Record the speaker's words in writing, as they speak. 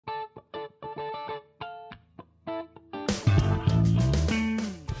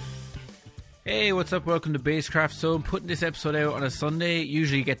Hey, what's up? Welcome to Basscraft. So I'm putting this episode out on a Sunday.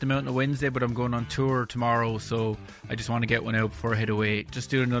 Usually you get them out on a Wednesday, but I'm going on tour tomorrow, so I just want to get one out before I head away. Just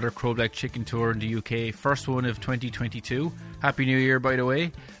doing another Crow Black Chicken tour in the UK. First one of 2022. Happy New Year, by the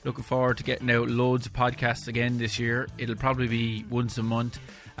way. Looking forward to getting out loads of podcasts again this year. It'll probably be once a month,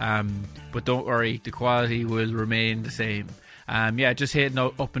 but don't worry, the quality will remain the same. Just heading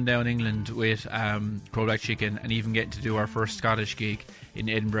up and down England with Crow Black Chicken, and even getting to do our first Scottish gig in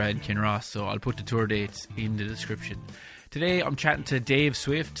Edinburgh and Kinross, so I'll put the tour dates in the description. Today I'm chatting to Dave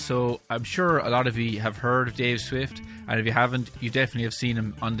Swift. So I'm sure a lot of you have heard of Dave Swift, and if you haven't, you definitely have seen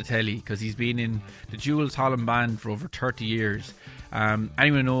him on the telly, because he's been in the Jools Holland Band for over 30 years. Anyone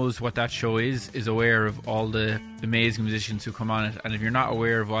who knows what that show is aware of all the amazing musicians who come on it, and if you're not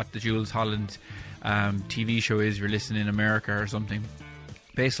aware of what the Jools Holland TV show is, you're listening in America or something.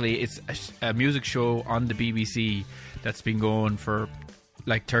 Basically, it's a music show on the BBC that's been going for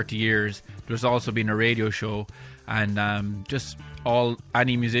like 30 years. There's also been a radio show, and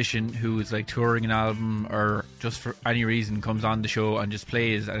any musician who is like touring an album or just for any reason comes on the show and just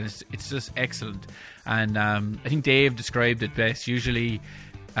plays, and it's just excellent. And I think Dave described it best. Usually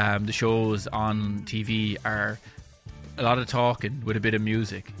the shows on TV are a lot of talking with a bit of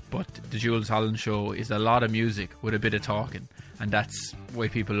music, but the Jools Holland show is a lot of music with a bit of talking, and that's why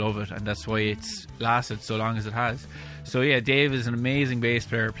people love it, and that's why it's lasted so long as it has. So yeah, Dave is an amazing bass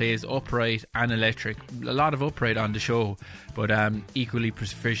player, plays upright and electric. A lot of upright on the show, but equally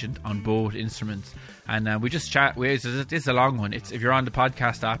proficient on both instruments. And we just chat. It's a long one. If you're on the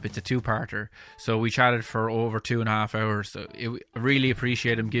podcast app, it's a two-parter. So we chatted for over 2.5 hours. So I really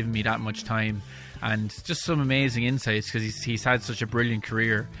appreciate him giving me that much time, and just some amazing insights, because he's had such a brilliant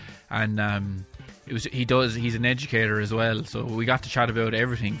career. And he's an educator as well. So we got to chat about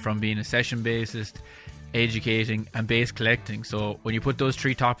everything from being a session bassist, educating, and bass collecting. So when you put those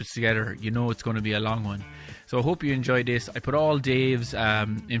three topics together, you know it's going to be a long one. So I hope you enjoyed this. I put all Dave's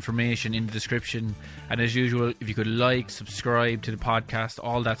information in the description, and as usual, if you could like, subscribe to the podcast,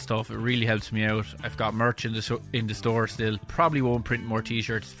 all that stuff, it really helps me out. I've got merch in the store still. Probably won't print more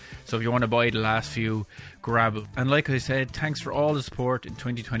t-shirts, so if you want to buy the last few, grab it. And like I said, thanks for all the support in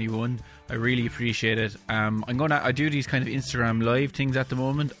 2021. I really appreciate it. I do these kind of Instagram live things at the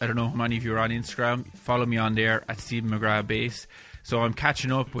moment. I don't know how many of you are on Instagram. Follow me on there at Stephen McGrath Bass. So I'm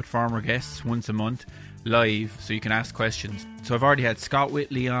catching up with former guests once a month live, so you can ask questions. So I've already had Scott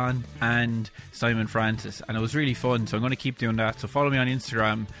Whitley on and Simon Francis, and it was really fun, so I'm going to keep doing that. So follow me on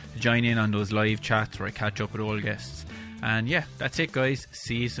Instagram to join in on those live chats where I catch up with old guests. And yeah, that's it, guys.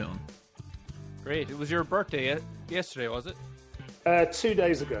 See you soon. Great. It was your birthday yesterday, was it? 2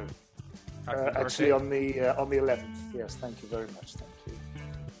 days ago. Actually on the 11th. Yes, thank you very much. Thank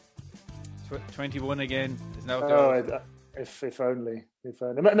you. 21 again is now if only.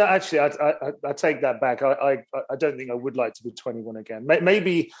 No, actually, I take that back. I don't think I would like to be 21 again.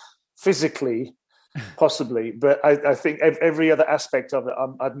 Maybe physically, possibly, but I think every other aspect of it,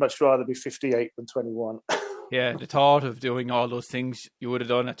 I'd much rather be 58 than 21. Yeah, the thought of doing all those things you would have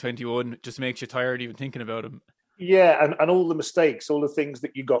done at 21 just makes you tired even thinking about them. Yeah, and all the mistakes, all the things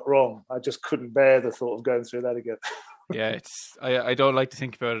that you got wrong. I just couldn't bear the thought of going through that again. Yeah, I don't like to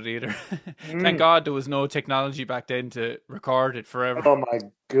think about it either. Thank God there was no technology back then to record it forever. Oh my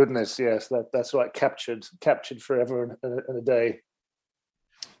goodness, yes, that's right, captured forever in a day.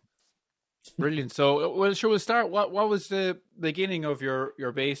 Brilliant. So, well, shall we start? What was the beginning of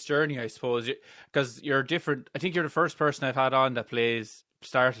your bass journey, I suppose? Because you're different. I think you're the first person I've had on that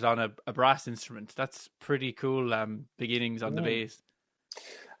started on a brass instrument. That's pretty cool. Beginnings on the bass.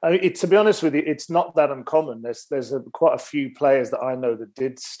 To be honest with you, it's not that uncommon. There's quite a few players that I know that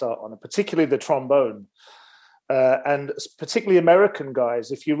did start on it, particularly the trombone, and particularly American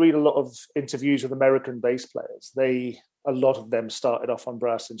guys. If you read a lot of interviews with American bass players, a lot of them started off on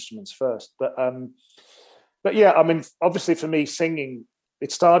brass instruments first. But yeah, I mean, obviously for me, singing.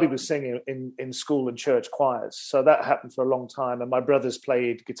 It started with singing in school and church choirs. So that happened for a long time. And my brothers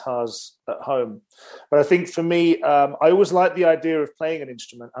played guitars at home. But I think for me, I always liked the idea of playing an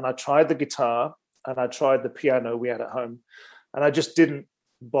instrument. And I tried the guitar and I tried the piano we had at home. And I just didn't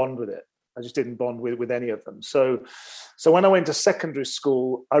bond with it. I just didn't bond with any of them. So when I went to secondary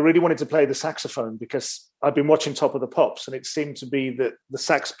school, I really wanted to play the saxophone because I'd been watching Top of the Pops, and it seemed to be that the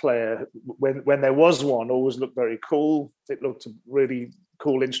sax player, when there was one, always looked very cool. It looked a really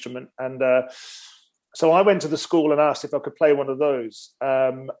cool instrument. And so I went to the school and asked if I could play one of those.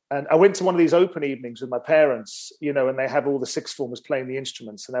 And I went to one of these open evenings with my parents, and they have all the sixth formers playing the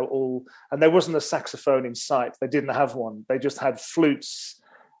instruments, and there wasn't a saxophone in sight. They didn't have one. They just had flutes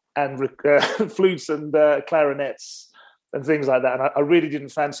and clarinets and things like that. And I really didn't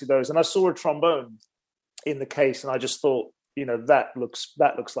fancy those. And I saw a trombone in the case, and I just thought, that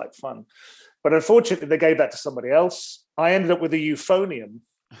looks like fun. But unfortunately, they gave that to somebody else. I ended up with a euphonium,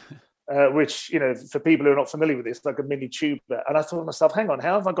 which, for people who are not familiar with this, like a mini tuba. And I thought to myself, hang on,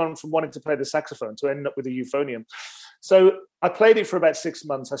 how have I gone from wanting to play the saxophone to ending up with a euphonium? So I played it for about 6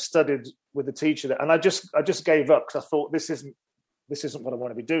 months. I studied with the teacher there, and I just gave up because I thought this isn't what I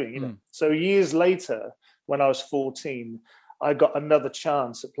want to be doing. So years later, when I was 14, I got another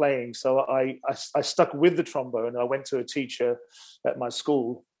chance at playing. So I stuck with the trombone. I went to a teacher at my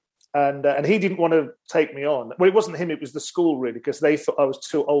school, and he didn't want to take me on. Well, it wasn't him; it was the school, really, because they thought I was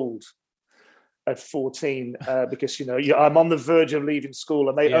too old at 14. Because I'm on the verge of leaving school,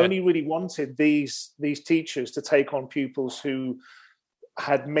 and they only really wanted these teachers to take on pupils who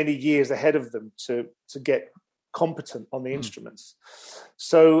had many years ahead of them to get competent on the instruments.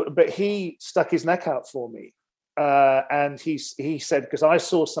 So, but he stuck his neck out for me. And he said, because I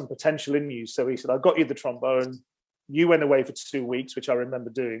saw some potential in you. So he said, I got you the trombone. You went away for 2 weeks, which I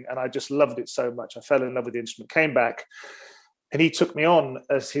remember doing. And I just loved it so much. I fell in love with the instrument, came back, and he took me on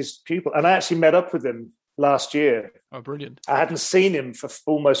as his pupil. And I actually met up with him last year. Oh, brilliant. I hadn't seen him for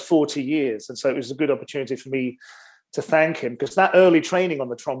almost 40 years. And so it was a good opportunity for me to thank him, because that early training on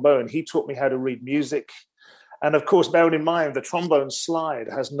the trombone, he taught me how to read music. And of course, bearing in mind, the trombone slide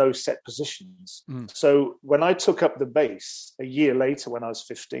has no set positions. So when I took up the bass a year later, when I was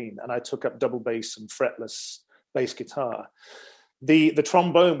 15, and I took up double bass and fretless bass guitar, the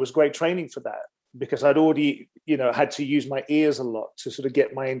trombone was great training for that, because I'd already, had to use my ears a lot to sort of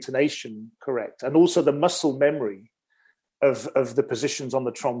get my intonation correct. And also the muscle memory of the positions on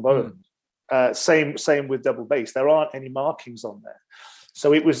the trombone. Same with double bass. There aren't any markings on there.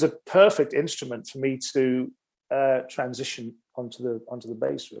 So it was a perfect instrument for me to transition onto the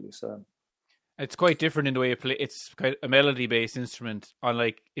bass, really. So it's quite different in the way you play. It's quite a melody-based instrument.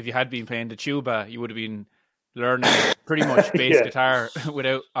 Unlike if you had been playing the tuba, you would have been learning pretty much bass guitar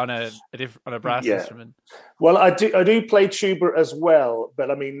without on a brass instrument. Well, I do play tuba as well,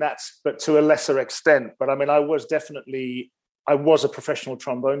 but I mean but to a lesser extent. But I mean, I was a professional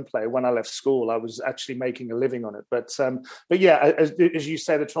trombone player when I left school. I was actually making a living on it. But yeah, as you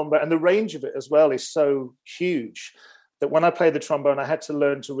say, the trombone and the range of it as well is so huge that when I played the trombone, I had to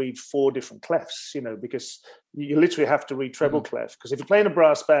learn to read 4 different clefs, because you literally have to read treble clef. Because if you're playing a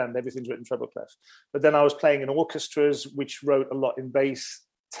brass band, everything's written treble clef. But then I was playing in orchestras, which wrote a lot in bass,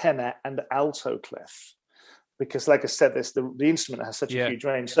 tenor, and alto clef. Because, like I said, the instrument has such a huge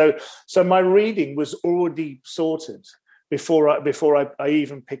range. So my reading was already sorted. Before I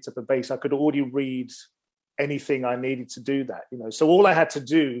even picked up a bass, I could already read anything I needed to do that. So all I had to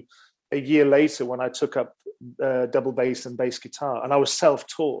do a year later, when I took up double bass and bass guitar, and I was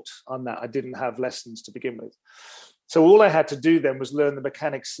self-taught on that. I didn't have lessons to begin with. So all I had to do then was learn the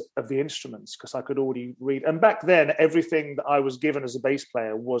mechanics of the instruments, because I could already read. And back then, everything that I was given as a bass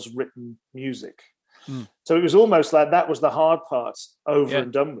player was written music. So it was almost like that was the hard part over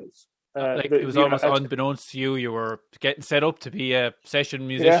and done with. It was almost unbeknownst to you. You were getting set up to be a session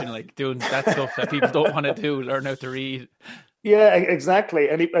musician, like doing that stuff that people don't want to do, learn how to read. Yeah, exactly.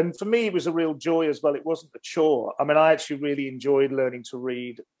 And for me, it was a real joy as well. It wasn't a chore. I mean, I actually really enjoyed learning to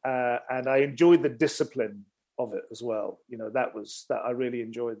read, and I enjoyed the discipline of it as well. That I really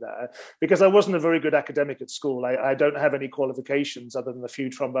enjoyed that, because I wasn't a very good academic at school. I don't have any qualifications other than a few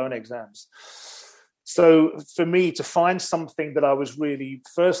trombone exams. So for me to find something that I was really,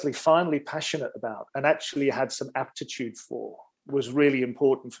 finally passionate about and actually had some aptitude for was really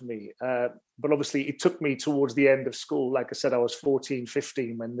important for me. But obviously it took me towards the end of school. Like I said, I was 14,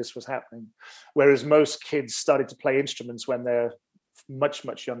 15 when this was happening, whereas most kids started to play instruments when they're much,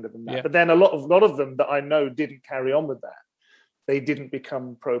 much younger than that. But then a lot of them that I know didn't carry on with that. They didn't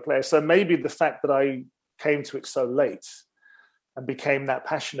become pro players. So maybe the fact that I came to it so late and became that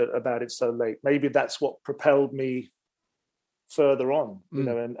passionate about it so late, maybe that's what propelled me further on,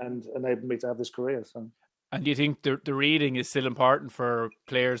 and enabled me to have this career. So. And do you think the reading is still important for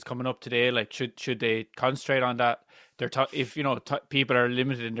players coming up today? Like, should they concentrate on that? If people are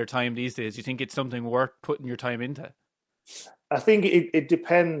limited in their time these days, do you think it's something worth putting your time into? I think it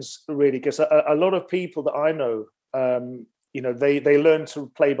depends really, because a lot of people that I know, they learn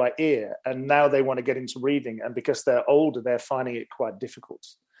to play by ear, and now they want to get into reading, and because they're older, they're finding it quite difficult.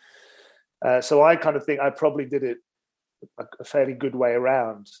 So I kind of think I probably did it a fairly good way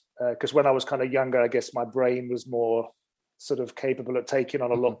around, because when I was kind of younger, I guess my brain was more sort of capable of taking on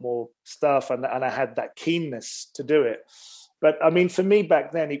a lot more stuff, and I had that keenness to do it. But I mean, for me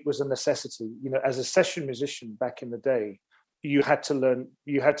back then, it was a necessity. As a session musician back in the day, you had to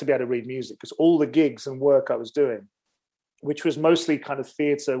be able to read music, because all the gigs and work I was doing, which was mostly kind of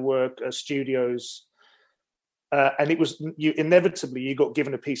theatre work, studios. And it was you got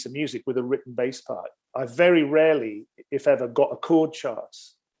given a piece of music with a written bass part. I very rarely, if ever, got a chord chart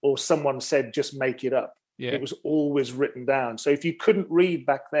or someone said just make it up. Yeah. It was always written down. So if you couldn't read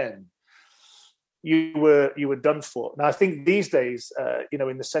back then, you were done for. Now I think these days,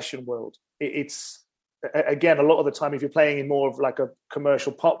 in the session world, it's again a lot of the time if you're playing in more of like a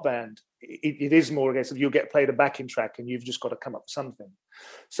commercial pop band, it is more a case of you'll get played a backing track and you've just got to come up with something.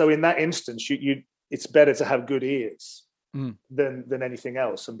 So in that instance, it's better to have good ears than anything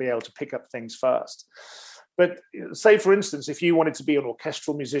else and be able to pick up things fast. But say, for instance, if you wanted to be an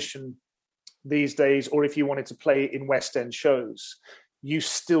orchestral musician these days, or if you wanted to play in West End shows, you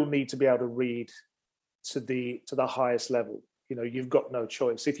still need to be able to read to the highest level. You've got no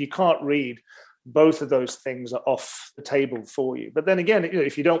choice. If you can't read, both of those things are off the table for you. But then again,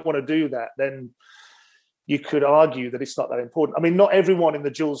 if you don't want to do that, then you could argue that it's not that important. I mean, not everyone in the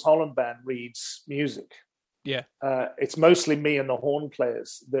Jools Holland band reads music. Yeah. It's mostly me and the horn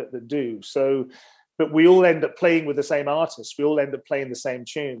players that do. So, but we all end up playing with the same artists. We all end up playing the same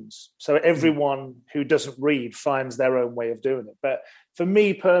tunes. So everyone who doesn't read finds their own way of doing it. But for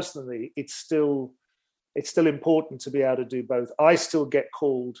me personally, it's still important to be able to do both. I still get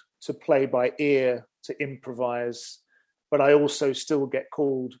called to play by ear, to improvise, but I also still get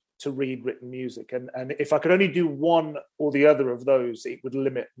called to read written music. And if I could only do one or the other of those, it would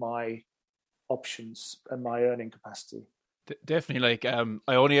limit my options and my earning capacity. Definitely. Like,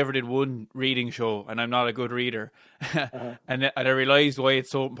 I only ever did one reading show and I'm not a good reader. And I realized why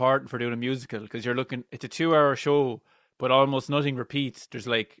it's so important for doing a musical, because it's a 2-hour show, but almost nothing repeats. There's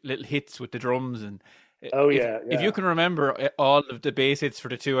like little hits with the drums and if you can remember all of the bass hits for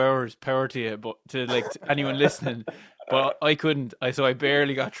the 2 hours, power to you, but to anyone listening. But I couldn't. So I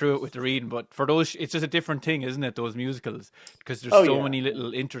barely got through it with the reading. But for those, it's just a different thing, isn't it? Those musicals, because there's so many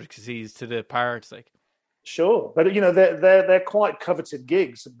little intricacies to the parts. Like, sure, but they're quite coveted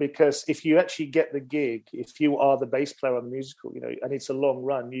gigs, because if you actually get the gig, if you are the bass player on the musical, and it's a long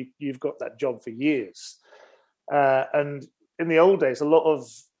run, you've got that job for years. And in the old days,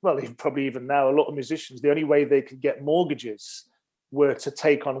 probably even now, a lot of musicians, the only way they could get mortgages were to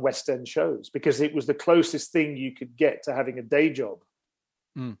take on West End shows, because it was the closest thing you could get to having a day job.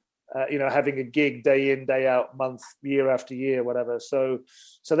 Having a gig day in, day out, month, year after year, whatever. So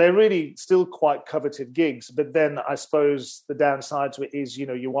they're really still quite coveted gigs. But then I suppose the downside to it is,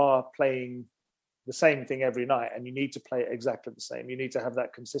 you are playing the same thing every night, and you need to play it exactly the same. You need to have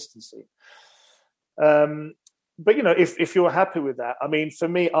that consistency. But if you're happy with that, I mean, for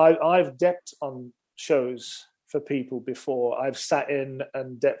me, I've depped on shows for people before. I've sat in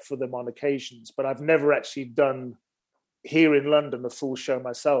and depped for them on occasions, but I've never actually done here in London a full show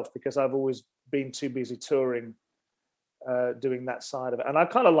myself, because I've always been too busy touring, doing that side of it. And I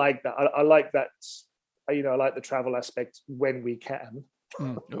kind of like that. I like that. I like the travel aspect when we can.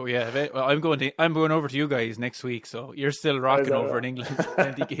 Oh yeah, well, I'm going over to you guys next week, so you're still rocking over in England.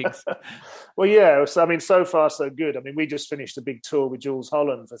 20 gigs. Well, yeah. So I mean, so far so good. I mean, we just finished a big tour with Jools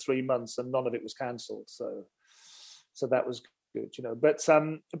Holland for 3 months, and none of it was cancelled. So that was good,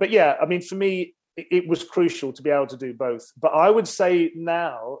 But yeah, I mean, for me, it was crucial to be able to do both. But I would say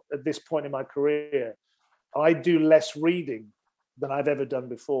now, at this point in my career, I do less reading than I've ever done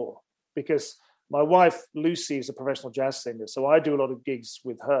before, because my wife, Lucy, is a professional jazz singer. So I do a lot of gigs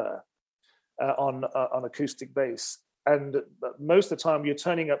with her on acoustic bass. And most of the time you're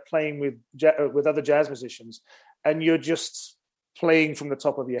turning up playing with other jazz musicians, and you're just playing from the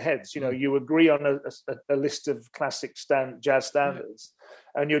top of your heads. You agree on a list of classic jazz standards,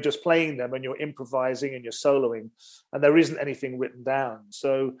 and you're just playing them, and you're improvising and you're soloing, and there isn't anything written down.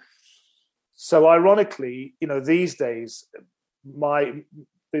 So ironically, these days,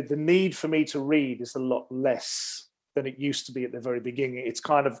 the need for me to read is a lot less than it used to be at the very beginning. It's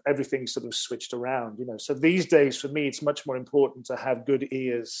kind of everything sort of switched around, So these days, for me, it's much more important to have good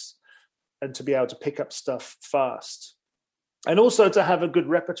ears and to be able to pick up stuff fast. And also to have a good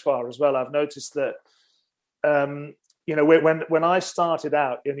repertoire as well. I've noticed that, when I started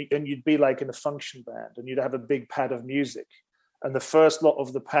out, and you'd be like in a function band, and you'd have a big pad of music, and the first lot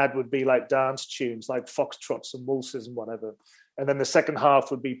of the pad would be like dance tunes, like foxtrots and waltzes and whatever. And then the second half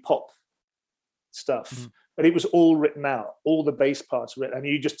would be pop stuff. Mm-hmm. But it was all written out, all the bass parts written, and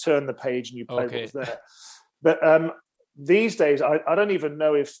you just turn the page and you play what was there. But these days, I don't even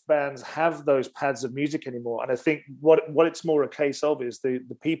know if bands have those pads of music anymore. And I think what it's more a case of is the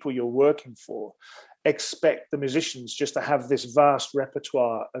people you're working for expect the musicians just to have this vast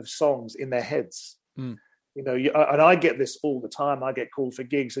repertoire of songs in their heads. Mm. And I get this all the time. I get called for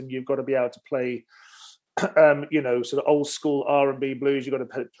gigs, and you've got to be able to play sort of old school R&B blues. You've got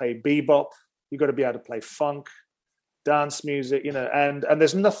to play bebop. You've got to be able to play funk, dance music, and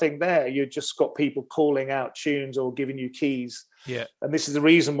there's nothing there. You've just got people calling out tunes or giving you keys. Yeah. And this is the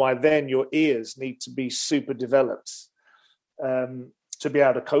reason why then your ears need to be super developed to be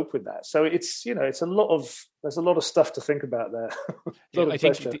able to cope with that. So it's there's a lot of stuff to think about there. I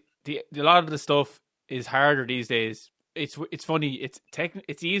think a lot of the stuff is harder these days. It's funny.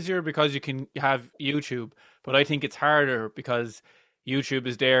 It's easier because you can have YouTube, but I think it's harder because YouTube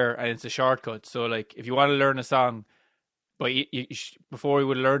is there and it's a shortcut. So like if you want to learn a song, before you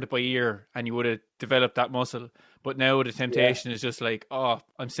would have learned it by ear and you would have developed that muscle. But now the temptation is just like, oh,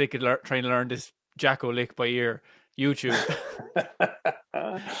 I'm sick of trying to learn this Jacko lick by ear. YouTube.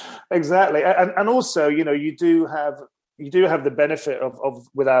 Exactly. And also, you do have the benefit of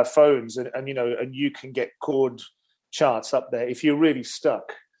with our phones and you can get chord charts up there. If you're really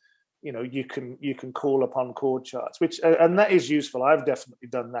stuck, you can call upon chord charts, which and that is useful. I've definitely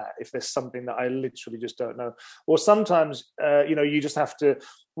done that if there's something that I literally just don't know. Or sometimes you just have to.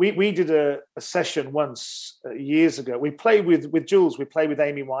 We did a session once years ago. We played with Jules. We played with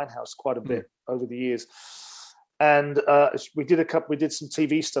Amy Winehouse quite a bit over the years, and we did some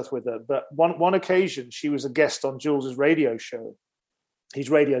TV stuff with her. But one occasion she was a guest on Jules's radio show,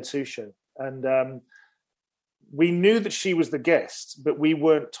 his Radio 2 show, and we knew that she was the guest, but we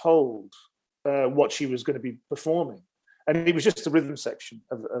weren't told what she was going to be performing. And it was just the rhythm section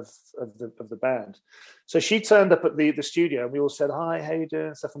of the band. So she turned up at the studio and we all said, hi, how you doing?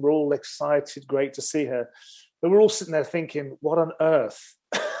 And stuff. And we're all excited, great to see her. But we're all sitting there thinking, what on earth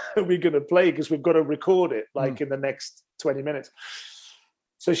are we going to play? Because we've got to record it in the next 20 minutes.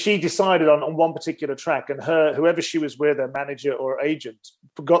 So she decided on one particular track, and whoever she was with, her manager or agent,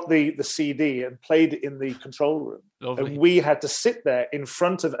 got the CD and played it in the control room. Lovely. And we had to sit there in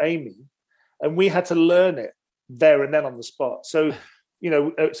front of Amy, and we had to learn it there and then on the spot. So,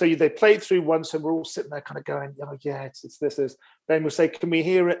 so they played through once, and we're all sitting there kind of going, oh yeah, it's this. Then we'll say, can we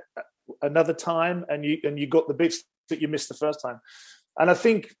hear it another time? And you got the bits that you missed the first time. And I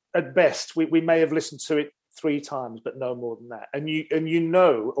think at best we may have listened to it 3 times, but no more than that. And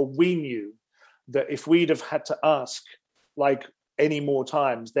we knew that if we'd have had to ask like any more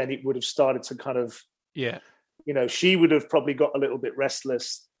times, then it would have started to kind of, she would have probably got a little bit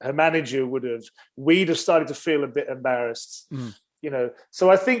restless. Her manager we'd have started to feel a bit embarrassed, So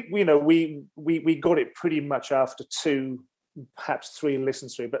I think, we got it pretty much after 2, perhaps 3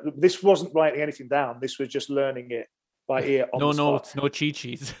 listens through, but this wasn't writing anything down. This was just learning it by ear on the spot. It's no cheat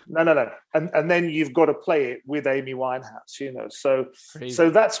sheets. No. And then you've got to play it with Amy Winehouse, So Crazy. So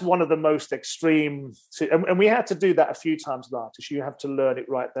that's one of the most extreme. And we had to do that a few times with artists. You have to learn it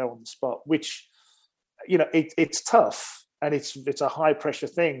right there on the spot, which, it's tough and it's a high pressure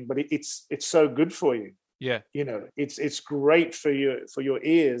thing, but it's so good for you. Yeah. It's great for your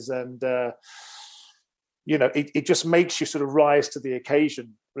ears, and it just makes you sort of rise to the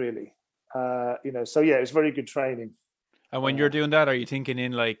occasion, really. So yeah, it's very good training. And when you're doing that, are you thinking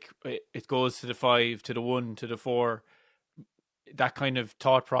in like it goes to the 5, to the 1, to the 4, that kind of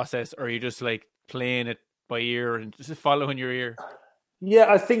thought process, or are you just like playing it by ear and just following your ear? Yeah,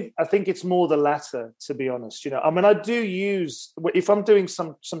 I think it's more the latter, to be honest. I do use, if I'm doing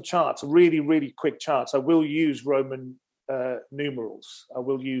some charts, really, really quick charts, I will use Roman numerals. I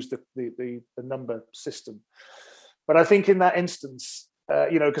will use the number system. But I think in that instance,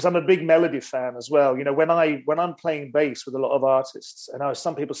 because I'm a big melody fan as well. When I'm playing bass with a lot of artists, and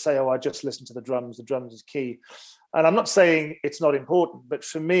some people say, "Oh, I just listen to the drums. The drums is key," and I'm not saying it's not important, but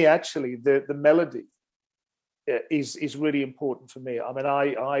for me, actually, the melody is really important for me. I mean,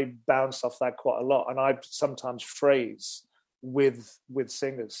 I bounce off that quite a lot, and I sometimes phrase with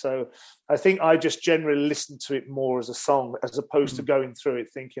singers. So I think I just generally listen to it more as a song, as opposed to going through it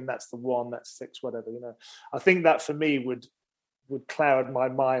thinking that's the 1, that's 6, whatever. I think that for me would cloud my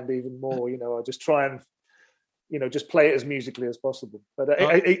mind even more. I just try and just play it as musically as possible. But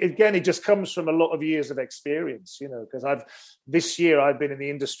again, it just comes from a lot of years of experience, because this year I've been in the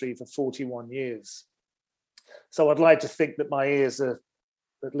industry for 41 years. So I'd like to think that my ears are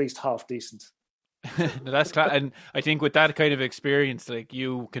at least half decent. That's class. And I think with that kind of experience, like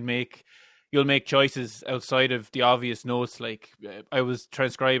you'll make choices outside of the obvious notes. Like I was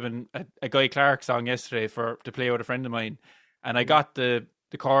transcribing a Guy Clark song yesterday to play with a friend of mine, and I got the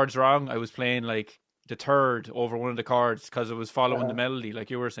chords wrong. I was playing like the 3rd over one of the chords because I was following the melody,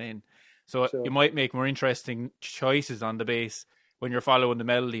 like you were saying. So Sure. You might make more interesting choices on the bass when you're following the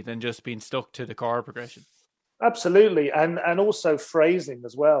melody than just being stuck to the chord progression. Absolutely, and also phrasing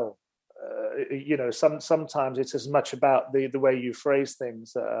as well. Sometimes it's as much about the way you phrase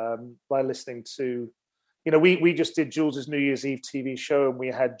things by listening to we just did Jules's New Year's Eve TV show, and we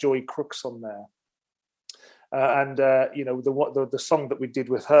had Joy Crooks on there. The song that we did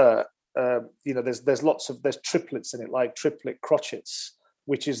with her, there's triplets in it, like triplet crotchets,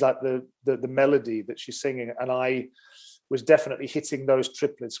 which is like the melody that she's singing, and I was definitely hitting those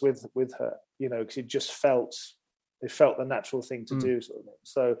triplets with her, because it just felt the natural thing to do, sort of thing.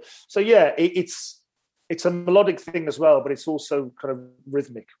 So yeah, it's a melodic thing as well, but it's also kind of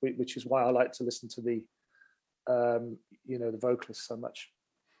rhythmic, which is why I like to listen to the the vocalists so much.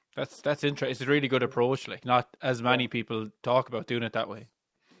 That's interesting. It's a really good approach. Like, not as many people talk about doing it that way.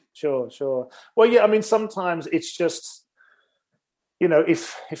 Sure. Well, yeah. I mean, sometimes it's just,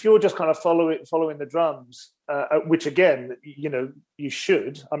 if you're just kind of following the drums, which again, you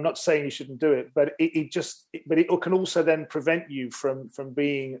should. I'm not saying you shouldn't do it, but it can also then prevent you from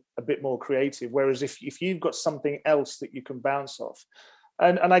being a bit more creative. Whereas if you've got something else that you can bounce off.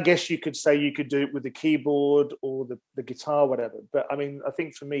 And I guess you could say you could do it with the keyboard or the guitar, whatever. But I mean, I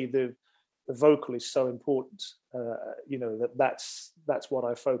think for me, the vocal is so important, that's what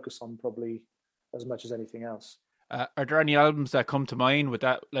I focus on probably as much as anything else. Are there any albums that come to mind with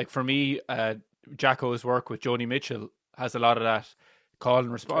that? Like for me, Jacko's work with Joni Mitchell has a lot of that call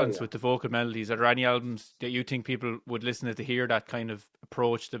and response with the vocal melodies. Are there any albums that you think people would listen to hear that kind of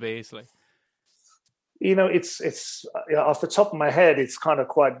approach to bass? Like? It's off the top of my head, it's kind of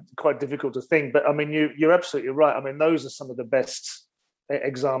quite difficult to think. But I mean, you're absolutely right. I mean, those are some of the best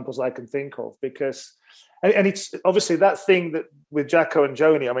examples I can think of, because, and it's obviously that thing that with Jacko and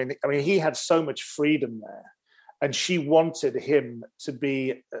Joni. I mean, he had so much freedom there, and she wanted him to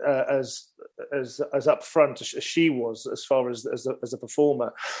be as upfront as she was, as far as a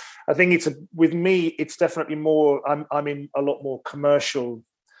performer. I think with me, it's definitely more. I'm in a lot more commercial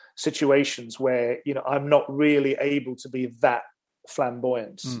situations where I'm not really able to be that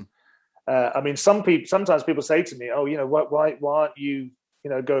flamboyant. I mean, sometimes people say to me, "Oh, why aren't you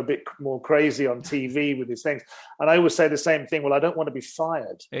go a bit more crazy on TV with these things?" And I always say the same thing. Well, I don't want to be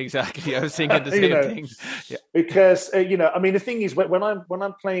fired. Exactly, I was thinking the same thing. Yeah. Because I mean, the thing is, when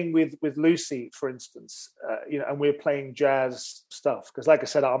I'm playing with Lucy, for instance, and we're playing jazz stuff, because like I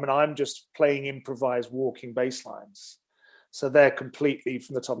said, I mean, I'm just playing improvised walking bass lines. So they're completely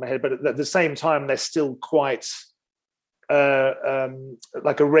from the top of my head, but at the same time, they're still quite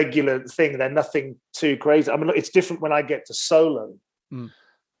like a regular thing. They're nothing too crazy. I mean, it's different when I get to solo,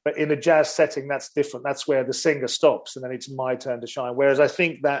 but in a jazz setting, that's different. That's where the singer stops, and then it's my turn to shine. Whereas I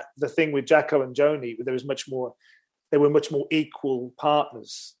think that the thing with Jacko and Joni, they were much more equal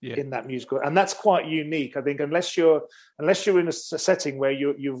partners in that musical, and that's quite unique. I think unless you're in a setting where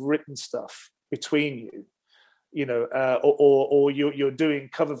you've written stuff between you. Or you're doing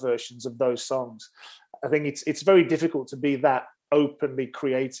cover versions of those songs. I think it's very difficult to be that openly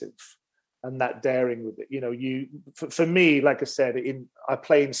creative and that daring with it. For me, like I said, I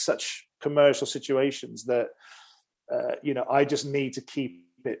play in such commercial situations that I just need to keep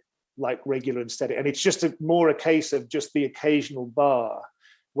it like regular and steady. And it's just more a case of just the occasional bar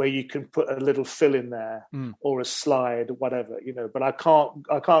where you can put a little fill in there or a slide, whatever. But I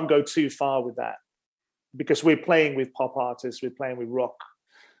can't go too far with that. Because we're playing with pop artists, we're playing with rock,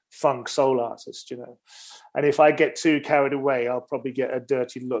 funk, soul artists, And if I get too carried away, I'll probably get a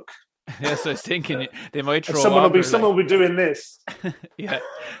dirty look. Yes, I was thinking they might throw. Someone will be doing this. Yeah,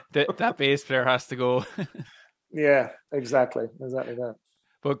 that bass player has to go. Yeah, exactly that.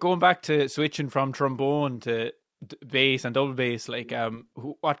 But going back to switching from trombone to bass and double bass, like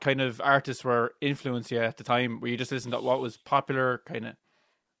what kind of artists were influencing you at the time? Were you just listening to what was popular, kind of?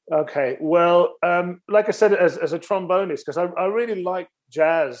 Okay, well, like I said, as a trombonist, because I really liked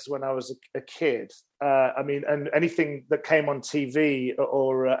jazz when I was a kid. I mean, and anything that came on TV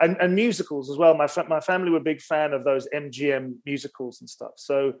or and musicals as well. My family were a big fan of those MGM musicals and stuff.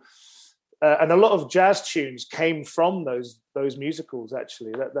 So, and a lot of jazz tunes came from those musicals.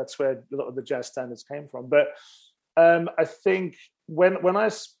 Actually, that's where a lot of the jazz standards came from. But I think when I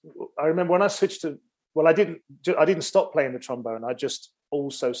remember when I switched to, well, I didn't stop playing the trombone. I just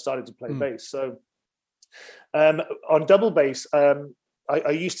also started to play bass. So on double bass, I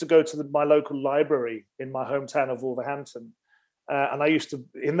used to go to my local library in my hometown of Wolverhampton, and I used to.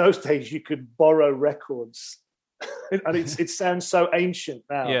 In those days, you could borrow records, and it sounds so ancient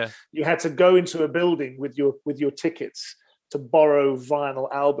now. Yeah. You had to go into a building with your tickets to borrow vinyl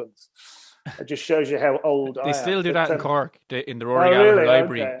albums. It just shows you how old I am. They still do that in Cork, in the Rory Gallagher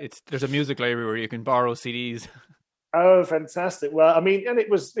Library. Okay. There's a music library where you can borrow CDs. Oh, fantastic! Well, I mean, and it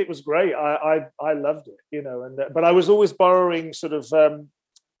was great. I loved it, and but I was always borrowing sort of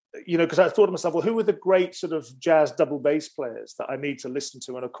because I thought to myself, well, who are the great sort of jazz double bass players that I need to listen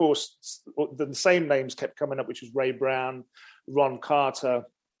to? And of course, the same names kept coming up, which was Ray Brown, Ron Carter,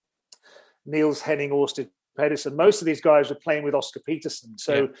 Niels Henning, Austin Pedersen. Most of these guys were playing with Oscar Peterson.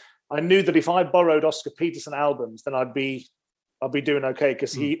 So I knew that if I borrowed Oscar Peterson albums, then I'd be doing okay,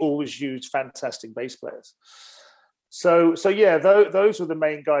 because he always used fantastic bass players. So yeah, those were the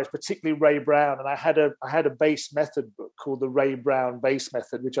main guys, particularly Ray Brown. And I had a bass method book called the Ray Brown Bass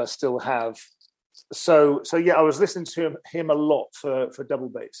Method, which I still have. So yeah, I was listening to him a lot for double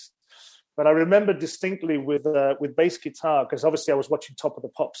bass. But I remember distinctly with bass guitar, because obviously I was watching Top of the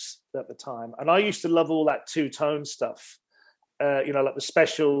Pops at the time, and I used to love all that two-tone stuff, like the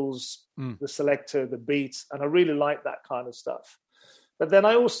specials, the selector, the beats, and I really liked that kind of stuff. But then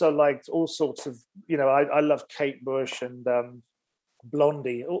I also liked all sorts of, I love Kate Bush and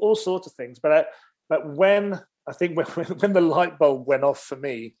Blondie, all sorts of things. But when the light bulb went off for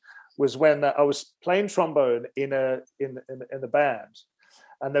me was when I was playing trombone in a band,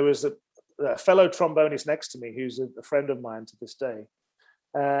 and there was a fellow trombonist next to me who's a friend of mine to this day,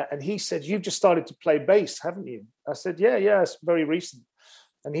 and he said, "You've just started to play bass, haven't you?" I said, "Yeah, it's very recent."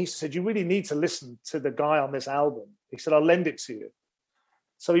 And he said, "You really need to listen to the guy on this album." He said, "I'll lend it to you."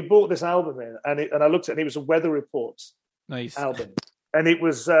 So he bought this album in, and I looked at it, and it was a Weather Report album. And it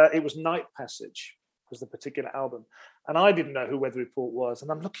was Night Passage was the particular album. And I didn't know who Weather Report was.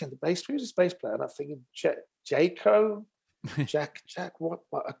 And I'm looking at the bass, who's this bass player? And I'm thinking, Jaco? Jack, what,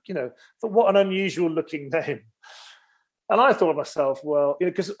 what an unusual looking name. And I thought to myself, well,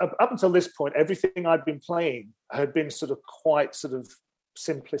 because up until this point, everything I'd been playing had been sort of quite sort of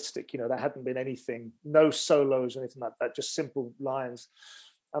simplistic. There hadn't been anything, no solos or anything like that, just simple lines.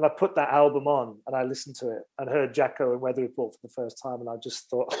 And I put that album on and I listened to it and heard Jaco and Weather Report for the first time. And I just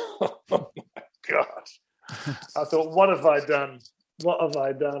thought, oh my God. I thought, what have I done? What have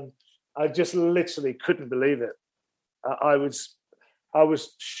I done? I just literally couldn't believe it. I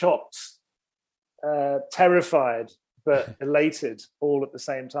was shocked, terrified, but elated all at the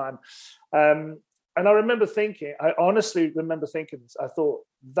same time. And I remember thinking, I honestly remember thinking, I thought,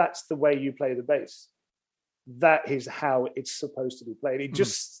 that's the way you play the bass. That is how it's supposed to be played. It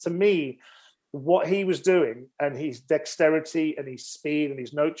just, to me, what he was doing, and his dexterity and his speed and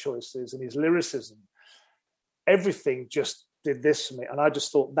his note choices and his lyricism, everything just did this for me. And I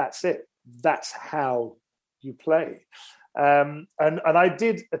just thought, that's it. That's how you play. And I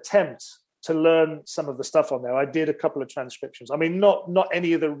did attempt to learn some of the stuff on there. I did a couple of transcriptions. I mean, not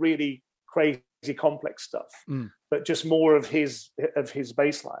any of the really crazy complex stuff, but just more of his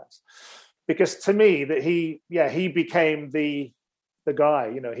bass lines. Because to me, that he became the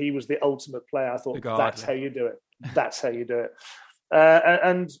guy. He was the ultimate player. I thought, that's how you do it. That's how you do it.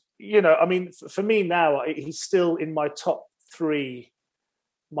 And I mean, for me now, he's still in my top three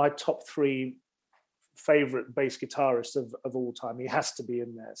favorite bass guitarists of all time. He has to be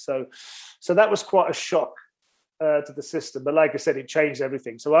in there. So that was quite a shock to the system. But like I said, it changed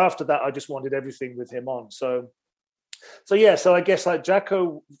everything. So after that, I just wanted everything with him on. So I guess like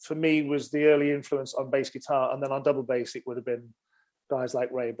Jaco for me was the early influence on bass guitar, and then on double bass it would have been guys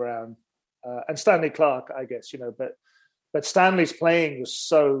like Ray Brown and Stanley Clarke, I guess. But Stanley's playing was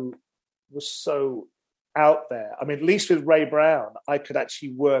so out there. I mean, at least with Ray Brown, I could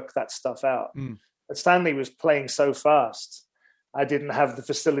actually work that stuff out. But Stanley was playing so fast, I didn't have the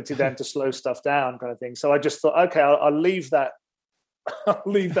facility then to slow stuff down, kind of thing. So I just thought, okay, I'll leave that. I'll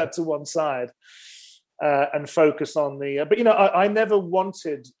leave that to one side. And focus on the... But, I never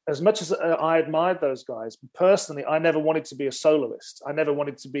wanted, as much as I admired those guys, personally, I never wanted to be a soloist. I never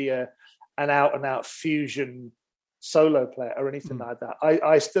wanted to be an out-and-out fusion solo player or anything like that.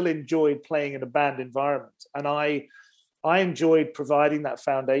 I still enjoyed playing in a band environment. And I enjoyed providing that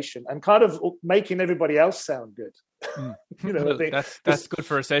foundation and kind of making everybody else sound good. That's good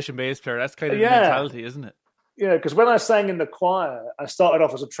for a session bass player. That's kind of the mentality, isn't it? Yeah, because when I sang in the choir, I started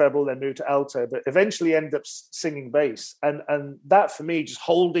off as a treble, then moved to alto, but eventually ended up singing bass. And that for me, just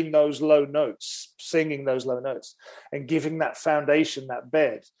holding those low notes, singing those low notes, and giving that foundation, that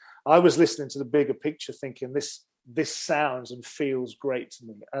bed. I was listening to the bigger picture, thinking this sounds and feels great to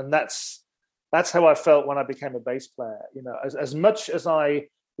me, and that's how I felt when I became a bass player. As much as I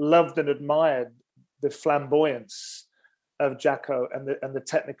loved and admired the flamboyance of Jaco and the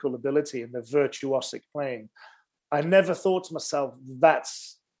technical ability and the virtuosic playing, I never thought to myself,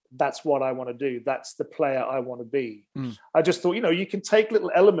 that's what I want to do. That's the player I want to be. I just thought, you can take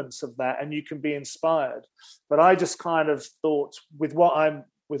little elements of that and you can be inspired. But I just kind of thought with what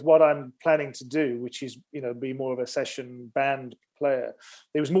I'm planning to do, which is, be more of a session band player,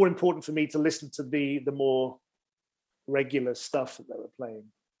 it was more important for me to listen to the more regular stuff that they were playing.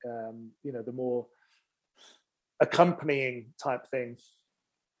 the more accompanying type thing.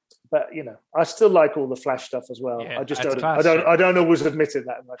 But I still like all the Flash stuff as well. Yeah, I just class, I don't always admit it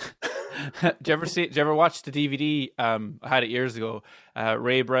that much. Did you ever watch the DVD? I had it years ago.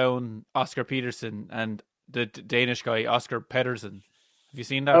 Ray Brown, Oscar Peterson, and the Danish guy Oscar Pedersen. Have you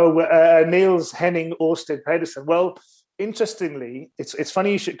seen that? Oh, Niels Henning Orsted Pedersen. Well, interestingly, it's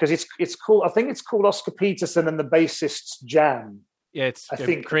funny you should, because it's called. I think it's called Oscar Peterson and the Bassists Jam. Yeah, I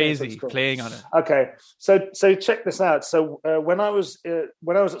think crazy playing on it. Okay, so check this out. So when I was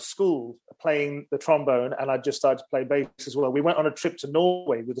at school playing the trombone, and I just started to play bass as well, we went on a trip to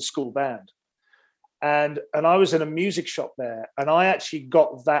Norway with the school band, and I was in a music shop there, and I actually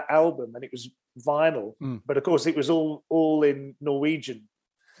got that album, and it was vinyl, but of course it was all in Norwegian,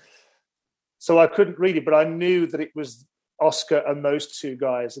 so I couldn't read it, but I knew that it was Oscar and those two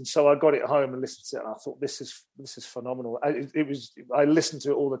guys, and so I got it home and listened to it, and I thought, this is phenomenal. I listened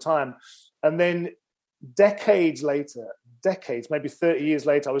to it all the time, and then decades later, maybe 30 years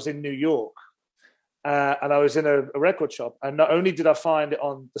later, I was in New York, and I was in a record shop, and not only did I find it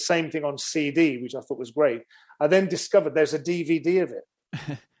on the same thing on CD, which I thought was great, I then discovered there's a DVD of it.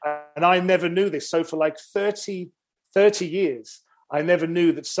 And I never knew this. So for like 30 years, I never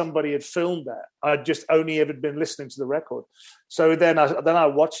knew that somebody had filmed that. I'd just only ever been listening to the record. So then I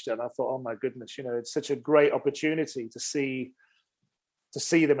watched it, and I thought, oh my goodness, it's such a great opportunity to see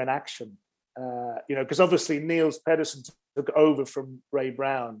them in action. Because obviously Niels Pedersen took over from Ray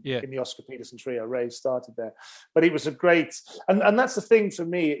Brown in the Oscar Peterson trio. Ray started there, but it was a great, and that's the thing for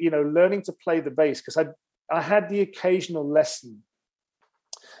me, learning to play the bass, because I had the occasional lesson.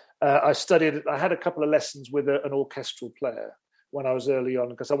 I had a couple of lessons with an orchestral player when I was early on,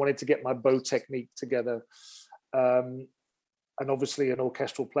 because I wanted to get my bow technique together. And obviously an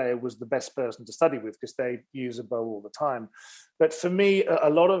orchestral player was the best person to study with, because they use a bow all the time. But for me, a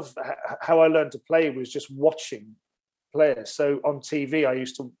lot of how I learned to play was just watching players. So on TV, I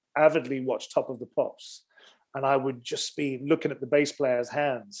used to avidly watch Top of the Pops, and I would just be looking at the bass player's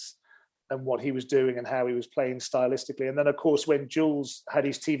hands and what he was doing and how he was playing stylistically. And then, of course, when Jules had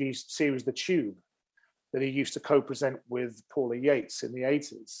his TV series, The Tube, that he used to co-present with Paula Yates in the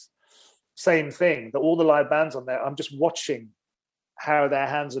 80s, same thing, that all the live bands on there, I'm just watching how their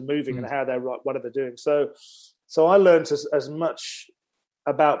hands are moving and how what are they doing. So I learned as much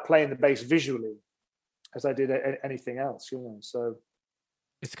about playing the bass visually as I did anything else, So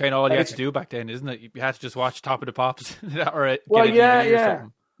it's kind of all you had to do back then, isn't it? You had to just watch Top of the Pops or well, yeah.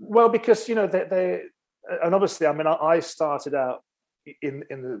 Well, because they and obviously, I mean, I started out in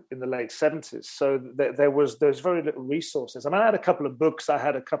the late 70s, so there's very little resources. I mean, I had a couple of books. I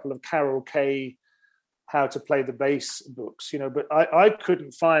had a couple of Carol Kay How to Play the Bass books, but I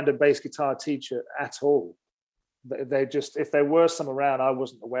couldn't find a bass guitar teacher at all. They just, if there were some around, I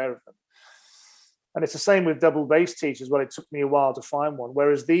wasn't aware of them. And it's the same with double bass teachers. Well, it took me a while to find one.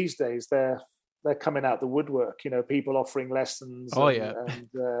 Whereas these days, they're coming out the woodwork, people offering lessons.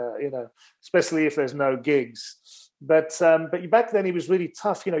 And especially if there's no gigs. But back then it was really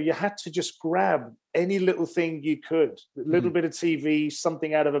tough. You had to just grab any little thing you could, a little bit of TV,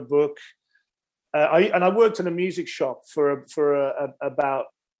 something out of a book. I worked in a music shop for about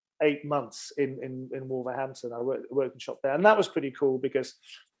 8 months in Wolverhampton. I worked in shop there, and that was pretty cool, because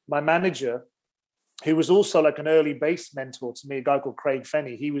my manager, who was also like an early bass mentor to me, a guy called Craig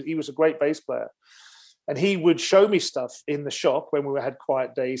Fenney. He was a great bass player, and he would show me stuff in the shop when we had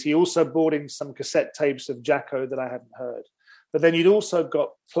quiet days. He also brought in some cassette tapes of Jacko that I hadn't heard. But then you'd also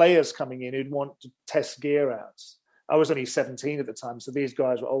got players coming in who'd want to test gear out. I was only 17 at the time, so these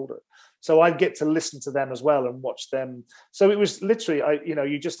guys were older. So I'd get to listen to them as well and watch them. So it was literally,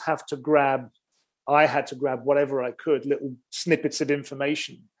 you just have to I had to grab whatever I could, little snippets of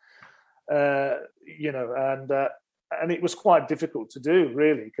information. And it was quite difficult to do,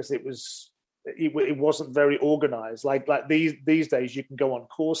 really, because it wasn't very organized. Like these days, you can go on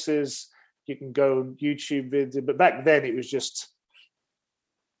courses, you can go on YouTube videos, but back then it was just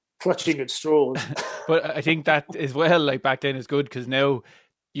clutching at straws. But I think that as well, like back then, is good, because now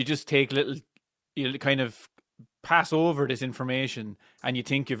you just take you kind of pass over this information and you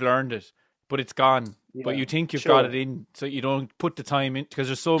think you've learned it, but it's gone. Yeah, but you think you've got it in, so you don't put the time in, because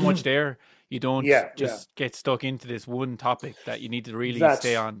there's so much there. You don't get stuck into this one topic that you need to really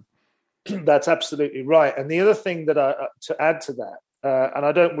stay on. That's absolutely right. And the other thing that to add to that, and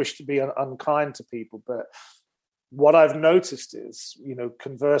I don't wish to be unkind to people, but what I've noticed is,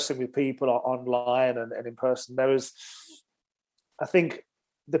 conversing with people online and in person, I think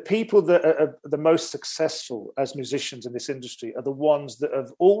the people that are the most successful as musicians in this industry are the ones that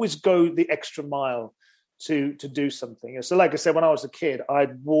have always go the extra mile to do something. So, like I said, when I was a kid,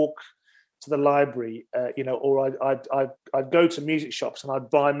 I'd walk to the library, or I'd go to music shops and I'd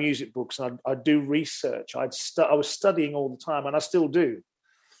buy music books and I'd do research. I was studying all the time, and I still do.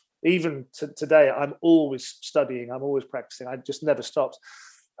 Even today, I'm always studying. I'm always practicing. I just never stopped.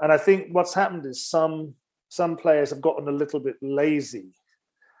 And I think what's happened is some players have gotten a little bit lazy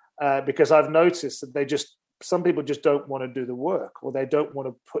because I've noticed that some people just don't want to do the work, or they don't want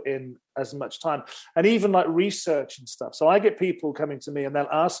to put in as much time, and even like research and stuff. So I get people coming to me and they'll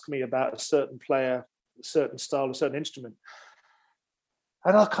ask me about a certain player, a certain style, a certain instrument.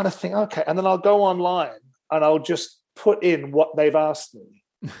 And I'll kind of think, okay. And then I'll go online and I'll just put in what they've asked me.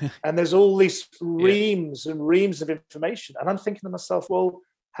 And there's all these reams and reams of information. And I'm thinking to myself, well,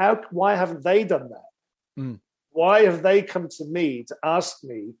 why haven't they done that? Mm. Why have they come to me to ask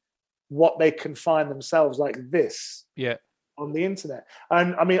me what they can find themselves like this on the internet?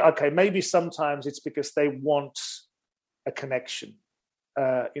 And I mean, okay, maybe sometimes it's because they want a connection,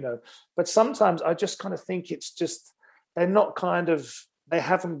 but sometimes I just kind of think it's just, they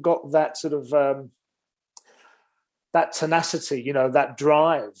haven't got that sort of, that tenacity, that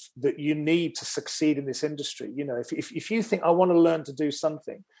drive that you need to succeed in this industry. If you think, I want to learn to do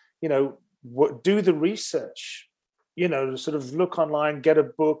something, do the research, sort of look online, get a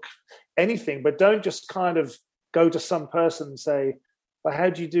book, anything, but don't just kind of go to some person and say, well, how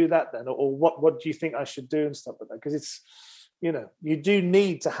do you do that then? Or what do you think I should do and stuff like that? Because it's, you do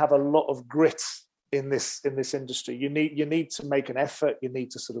need to have a lot of grit in this industry. You need to make an effort. You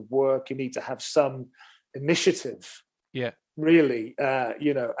need to sort of work. You need to have some initiative. Yeah. Really,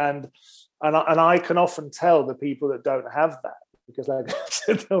 and I can often tell the people that don't have that, because like I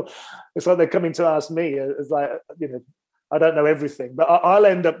said, it's like they're coming to ask me. It's like, I don't know everything, but I'll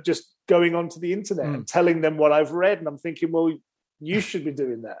end up just going onto the internet and telling them what I've read, and I'm thinking, well, you should be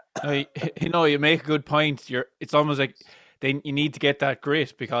doing that. You make a good point. It's almost like you need to get that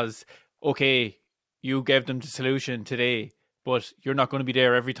grit, because okay, you gave them the solution today, but you're not going to be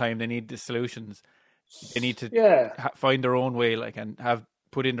there every time they need the solutions. They need to find their own way, and have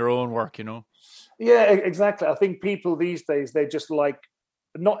put in their own work. Yeah, exactly. I think people these days, they just like,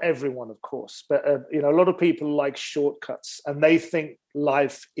 not everyone, of course, but a lot of people like shortcuts, and they think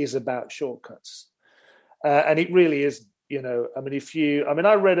life is about shortcuts, and it really isn't.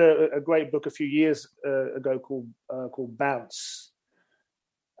 I read a great book a few years ago called Bounce,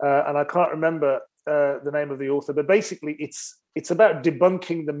 and I can't remember the name of the author, but basically it's about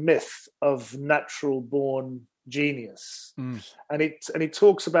debunking the myth of natural born genius, and it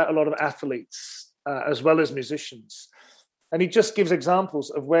talks about a lot of athletes as well as musicians. And he just gives examples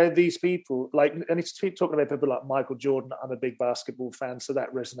of where these people, and he's talking about people like Michael Jordan. I'm a big basketball fan, so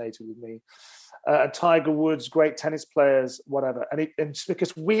that resonated with me. Tiger Woods, great tennis players, whatever. And it's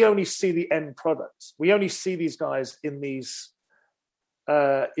because we only see the end product. We only see these guys in these,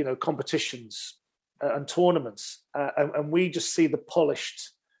 competitions and tournaments, and we just see the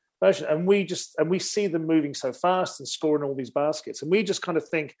polished version. And we see them moving so fast and scoring all these baskets, and we just kind of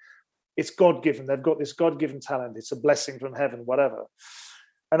think, it's God-given. They've got this God-given talent. It's a blessing from heaven, whatever.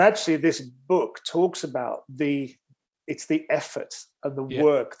 And actually, this book talks about it's the effort and the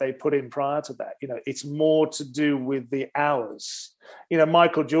work they put in prior to that. It's more to do with the hours.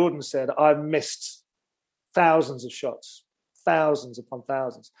 Michael Jordan said, I've missed thousands of shots, thousands upon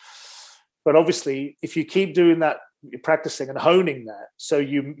thousands. But obviously, if you keep doing that, you're practicing and honing that, so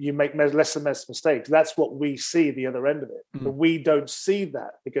you make less and less mistakes. That's what we see the other end of it. But we don't see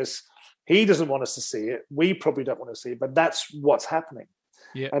that because he doesn't want us to see it. We probably don't want to see it, but that's what's happening.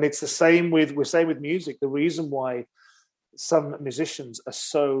 Yeah. And it's the same with music. The reason why some musicians are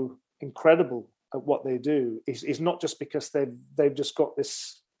so incredible at what they do is not just because they've just got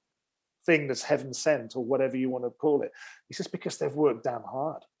this thing that's heaven sent or whatever you want to call it. It's just because they've worked damn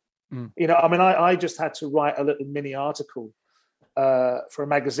hard. I just had to write a little mini article for a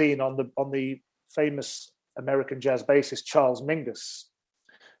magazine on the famous American jazz bassist Charles Mingus,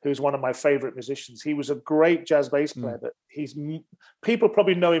 who's one of my favorite musicians. He was a great jazz bass player, but people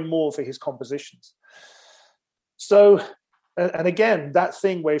probably know him more for his compositions. So, and again, that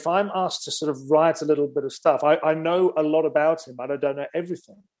thing where if I'm asked to sort of write a little bit of stuff, I know a lot about him, but I don't know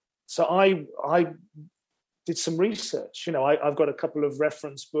everything. So I did some research. I've got a couple of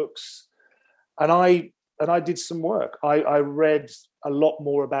reference books, and I did some work. I read a lot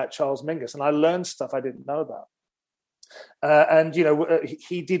more about Charles Mingus, and I learned stuff I didn't know about.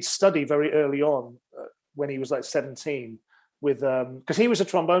 He did study very early on when he was like 17 with because he was a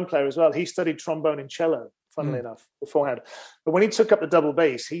trombone player as well. He studied trombone and cello, funnily enough, beforehand. But when he took up the double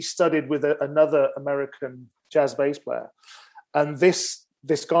bass, he studied with another American jazz bass player. And this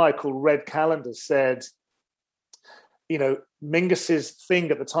guy called Red Callender said, Mingus's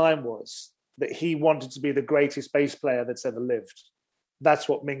thing at the time was that he wanted to be the greatest bass player that's ever lived. That's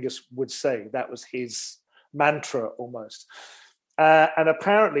what Mingus would say. That was his mantra almost. And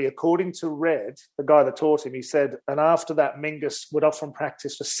apparently, according to Red, the guy that taught him, he said, and after that, Mingus would often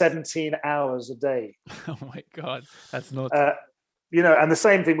practice for 17 hours a day. Oh my God, that's nuts. And the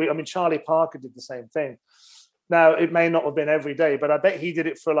same thing, Charlie Parker did the same thing. Now, it may not have been every day, but I bet he did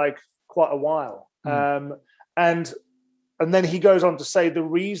it for like quite a while. And then he goes on to say the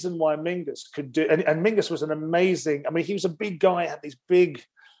reason why Mingus could do, and Mingus was an amazing, he was a big guy, had these big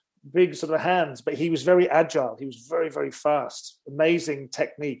sort of hands, but he was very agile. He was very, very fast, amazing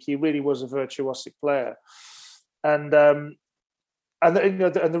technique. He really was a virtuosic player.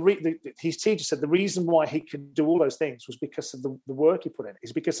 His teacher said the reason why he could do all those things was because of the work he put in.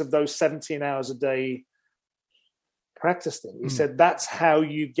 It's because of those 17 hours a day practice thing. He said that's how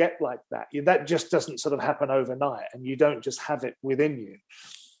you get like that. That just doesn't sort of happen overnight, and you don't just have it within you.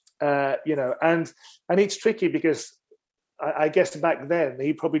 And it's tricky because I guess back then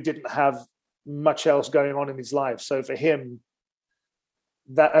he probably didn't have much else going on in his life. So for him,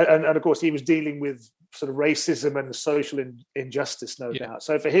 that and of course he was dealing with sort of racism and social injustice, no doubt.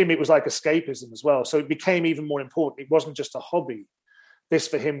 So for him, it was like escapism as well. So it became even more important. It wasn't just a hobby. This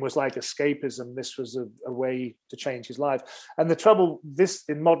for him was like escapism. This was a way to change his life. And the trouble,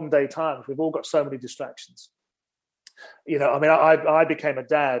 in modern day times, we've all got so many distractions. I became a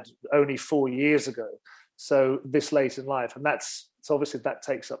dad only 4 years ago. So this late in life, and so obviously that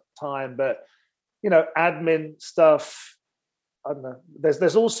takes up time, but admin stuff, I don't know.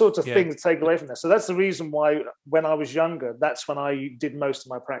 There's all sorts of things to take away from this. So that's the reason why when I was younger, that's when I did most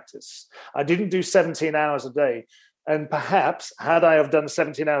of my practice. I didn't do 17 hours a day. And perhaps had I have done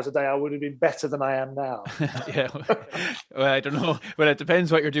 17 hours a day, I would have been better than I am now. Yeah. Well, I don't know. Well, it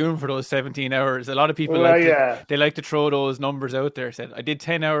depends what you're doing for those 17 hours. A lot of people they like to throw those numbers out there. Said, I did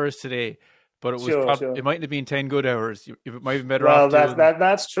 10 hours today. But it was it mightn't have been 10 good hours. You might have been better off. Well,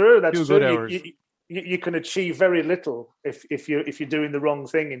 that's true. That's true. Good hours. You can achieve very little if you're doing the wrong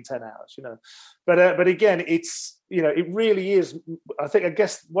thing in 10 hours. But again, it's it really is. I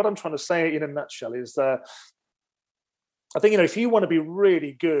guess what I'm trying to say in a nutshell is I think if you want to be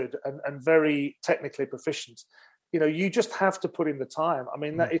really good and very technically proficient, you just have to put in the time.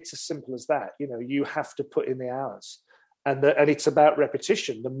 It's as simple as that. You have to put in the hours. And it's about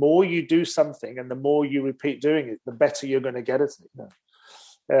repetition. The more you do something and the more you repeat doing it, the better you're going to get at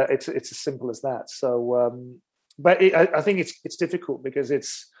it. It's as simple as that. So, I think it's difficult because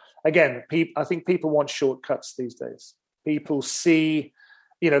I think people want shortcuts these days. People see,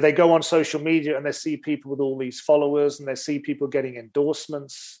 they go on social media and they see people with all these followers and they see people getting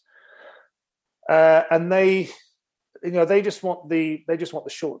endorsements, and they just want the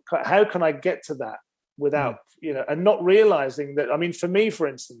shortcut. How can I get to that? Without and not realizing that. For me, for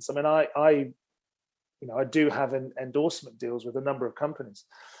instance, I do have endorsement deals with a number of companies,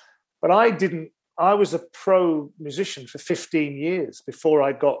 but I was a pro musician for 15 years before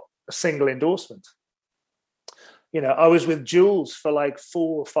I got a single endorsement. I was with Jules for like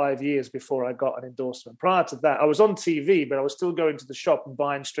 4 or 5 years before I got an endorsement. Prior to that, I was on TV, but I was still going to the shop and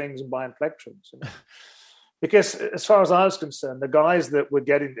buying strings and buying plectrums. Because as far as I was concerned, the guys that were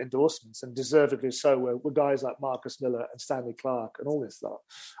getting endorsements, and deservedly so, were guys like Marcus Miller and Stanley Clarke and all this stuff.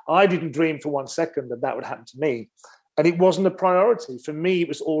 I didn't dream for 1 second that would happen to me. And it wasn't a priority. For me, it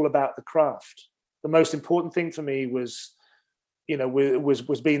was all about the craft. The most important thing for me was,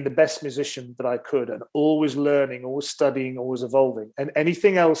 was being the best musician that I could, and always learning, always studying, always evolving. And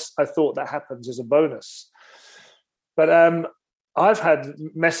anything else I thought that happens is a bonus. But I've had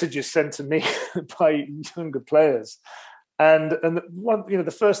messages sent to me by younger players, and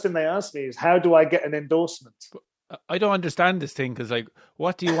the first thing they ask me is, "How do I get an endorsement?" I don't understand this thing because,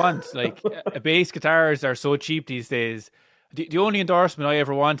 what do you want? Bass guitars are so cheap these days. The only endorsement I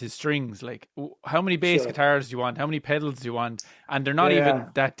ever want is strings. How many bass guitars do you want? How many pedals do you want? And they're not even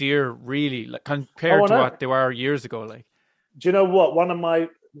that dear, really, compared to what they were years ago. Do you know what?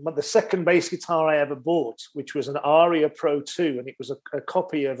 The second bass guitar I ever bought, which was an Aria Pro 2, and it was a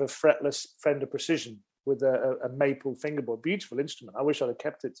copy of a fretless Fender Precision with a maple fingerboard. Beautiful instrument. I wish I'd have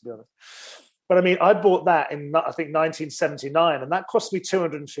kept it, to be honest. But I bought that in, I think, 1979, and that cost me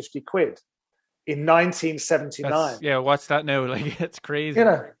 250 quid in 1979. What's that now? It's crazy.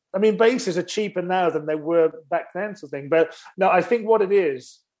 Basses are cheaper now than they were back then, sort of thing. But no, I think what it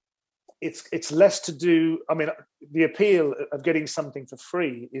is, it's less to do. The appeal of getting something for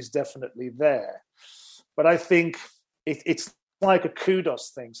free is definitely there, but I think it's like a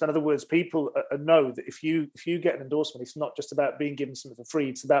kudos thing. So in other words, people know that if you get an endorsement, it's not just about being given something for free.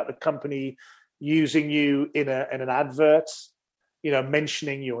 It's about the company using you in an advert,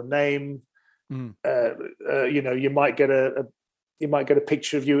 mentioning your name. You might get a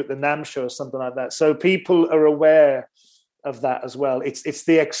picture of you at the NAMM show or something like that. So people are aware of that as well. It's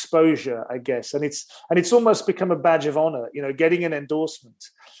the exposure, I guess, and it's almost become a badge of honor. Getting an endorsement,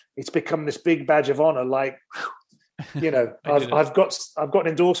 it's become this big badge of honor. Like, I've got an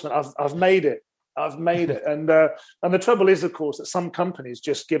endorsement. I've made it. And the trouble is, of course, that some companies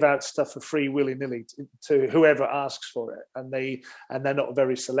just give out stuff for free willy-nilly to whoever asks for it, and they're not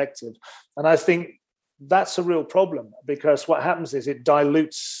very selective. And I think that's a real problem, because what happens is it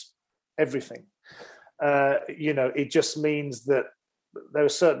dilutes everything. It just means that there are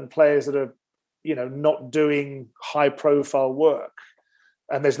certain players that are, not doing high-profile work,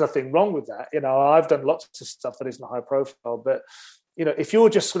 and there's nothing wrong with that. I've done lots of stuff that isn't high-profile, but if you're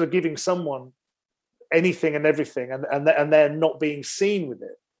just sort of giving someone anything and everything, and they're not being seen with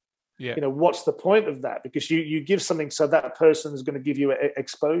it, what's the point of that? Because you give something so that person is going to give you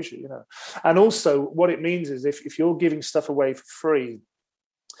exposure, and also what it means is if you're giving stuff away for free,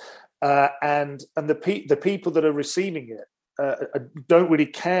 and the people that are receiving it don't really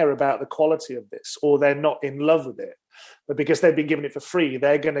care about the quality of this, or they're not in love with it, but because they've been given it for free,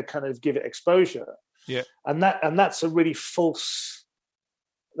 they're going to kind of give it exposure, and that's a really false.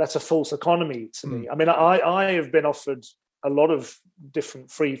 That's a false economy to me. I mean, I have been offered a lot of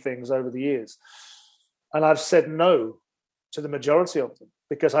different free things over the years, and I've said no to the majority of them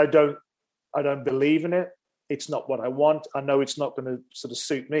because I don't believe in it. It's not what I want. I know it's not going to sort of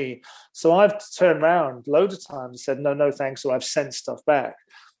suit me. So I've turned around loads of times and said, no, thanks. So I've sent stuff back.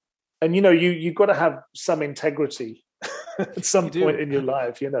 And, you've got to have some integrity at some point in your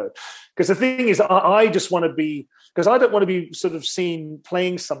life, because the thing is, I just want to be, because I don't want to be sort of seen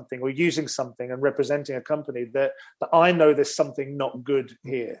playing something or using something and representing a company that I know there's something not good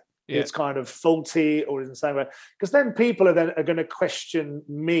here. It's kind of faulty or in the same way, because then people are going to question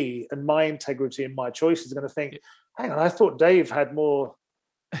me and my integrity and my choices. They're going to think, hang on, I thought Dave had more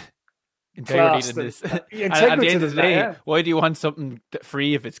integrity than this. And at the end of the day, why do you want something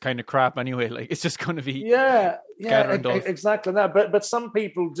free if it's kind of crap anyway? Like, it's just going to be exactly that. But some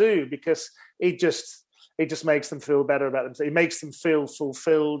people do, because it just makes them feel better about themselves. It makes them feel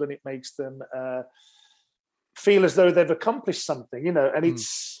fulfilled, and it makes them feel as though they've accomplished something, and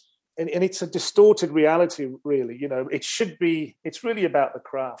it's a distorted reality, really. It's really about the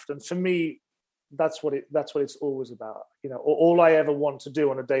craft, and for me, that's what it's always about. All I ever want to do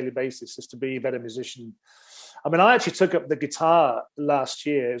on a daily basis is to be a better musician. I mean, I actually took up the guitar last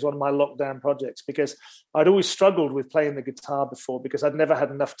year. It was one of my lockdown projects, because I'd always struggled with playing the guitar before, because I'd never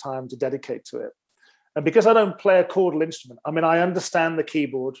had enough time to dedicate to it. And because I don't play a chordal instrument, I mean, I understand the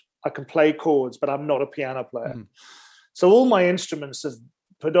keyboard, I can play chords, but I'm not a piano player. So all my instruments have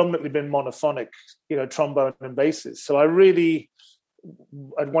predominantly been monophonic, trombone and basses. So I'd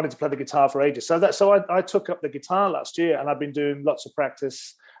wanted to play the guitar for ages. So I took up the guitar last year, and I've been doing lots of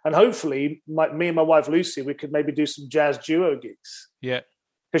practice. And hopefully, me and my wife Lucy, we could maybe do some jazz duo gigs. Yeah,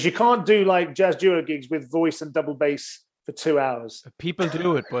 because you can't do like jazz duo gigs with voice and double bass for 2 hours. People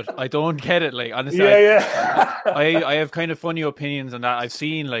do it, but I don't get it. Like, honestly, I have kind of funny opinions on that. I've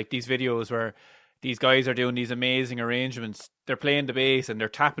seen like these videos where these guys are doing these amazing arrangements. They're playing the bass and they're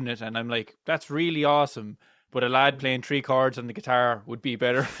tapping it, and I'm like, that's really awesome. But a lad playing 3 chords on the guitar would be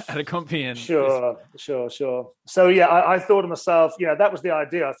better at accompanying. Sure. So I thought to myself, that was the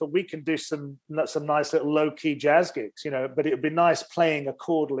idea. I thought we can do some nice little low key jazz gigs, but it would be nice playing a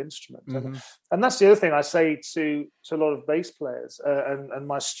chordal instrument. And that's the other thing I say to a lot of bass players and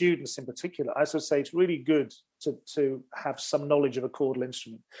my students in particular. I sort of say it's really good to have some knowledge of a chordal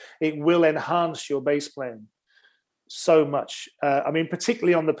instrument. It will enhance your bass playing so much. I mean,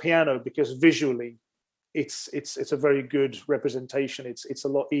 particularly on the piano, because visually, it's a very good representation. It's a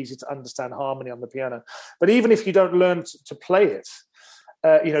lot easier to understand harmony on the piano. But even if you don't learn to play it,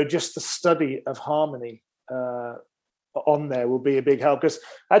 just the study of harmony on there will be a big help. Because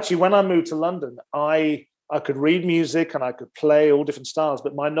actually, when I moved to London, I could read music and I could play all different styles,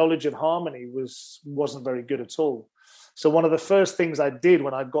 but my knowledge of harmony wasn't very good at all. So one of the first things I did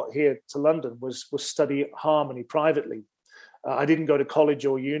when I got here to London was study harmony privately. I didn't go to college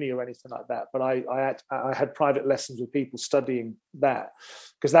or uni or anything like that, but I had private lessons with people studying that,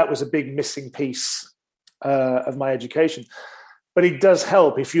 because that was a big missing piece of my education. But it does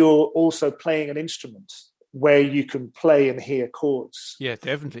help if you're also playing an instrument where you can play and hear chords. Yeah,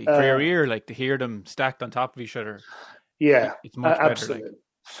 definitely. For your ear, like to hear them stacked on top of each other. Yeah, it's much absolutely. better.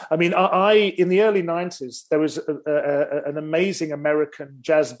 I mean, I in the early 90s, there was an amazing American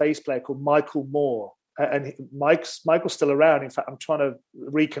jazz bass player called Michael Moore. And Michael's still around. In fact, I'm trying to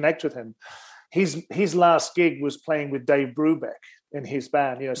reconnect with him. his last gig was playing with Dave Brubeck in his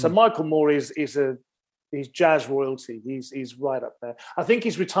band. So Michael Moore is he's jazz royalty. He's right up there. I think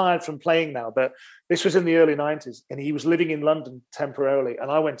he's retired from playing now, but this was in the early 90s, and he was living in London temporarily,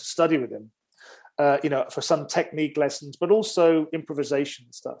 and I went to study with him, for some technique lessons, but also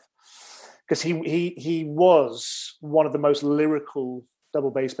improvisation stuff, because he was one of the most lyrical double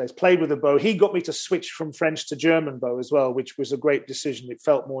bass players. Played with a bow. He got me to switch from French to German bow as well, which was a great decision. It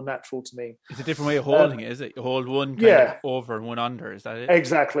felt more natural to me. It's a different way of holding it, is it? You hold one kind of over and one under, is that it?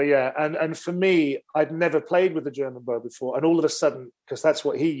 Exactly, yeah. And for me, I'd never played with the German bow before, and all of a sudden, because that's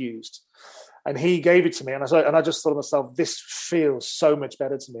what he used, and he gave it to me, and I just thought to myself, this feels so much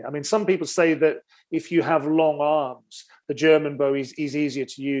better to me. I mean, some people say that if you have long arms, the German bow is easier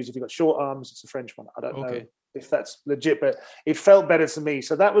to use. If you've got short arms, it's a French one. I don't know if that's legit, but it felt better to me.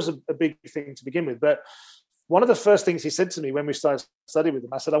 So that was a big thing to begin with. But one of the first things he said to me when we started studying with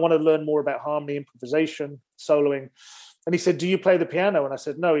him, I said, I want to learn more about harmony, improvisation, soloing. And he said, do you play the piano? And I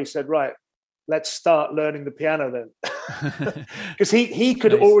said, no. He said, right, let's start learning the piano then. Because he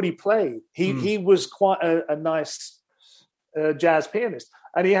could already play. He was quite a nice jazz pianist.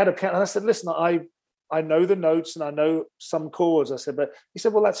 And he had a piano. And I said, listen, I know the notes and I know some chords. I said, but he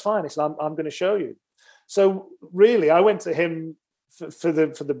said, well, that's fine. He said, I'm going to show you. So really, I went to him for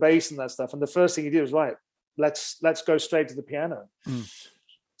the bass and that stuff. And the first thing he did was, right, let's go straight to the piano.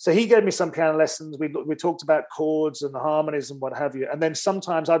 So he gave me some piano lessons. We talked about chords and the harmonies and what have you. And then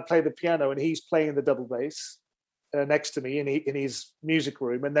sometimes I'd play the piano and he's playing the double bass next to me in his music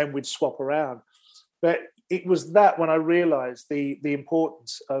room, and then we'd swap around. But it was that when I realized the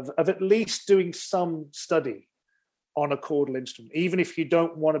importance of at least doing some study on a chordal instrument, even if you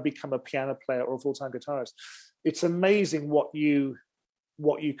don't want to become a piano player or a full-time guitarist. It's amazing what you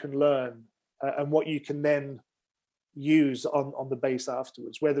can learn and what you can then use on the bass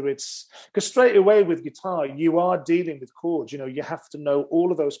afterwards, whether it's because straight away with guitar you are dealing with chords. You have to know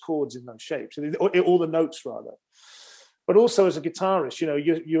all of those chords in those shapes, all the notes rather. But also as a guitarist,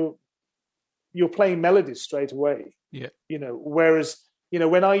 you're playing melodies straight away. Whereas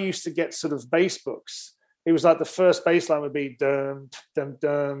when I used to get sort of bass books, it was like the first bass line would be dun dun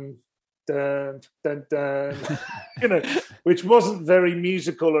dun dun dun dun, which wasn't very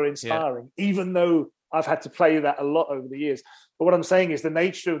musical or inspiring, even though I've had to play that a lot over the years. But what I'm saying is the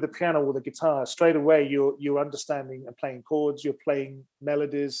nature of the piano or the guitar, straight away you're understanding and playing chords, you're playing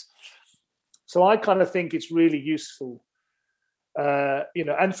melodies. So I kind of think it's really useful,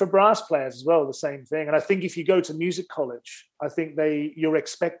 and for brass players as well, the same thing. And I think if you go to music college, I think you're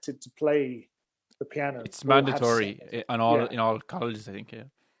expected to play the piano. It's mandatory in all colleges, I think. Yeah,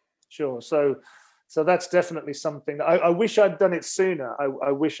 sure. So that's definitely something that I wish I'd done it sooner.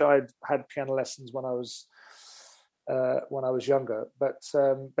 I wish I'd had piano lessons when I was younger. But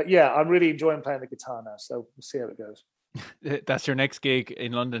yeah, I'm really enjoying playing the guitar now. So we'll see how it goes. That's your next gig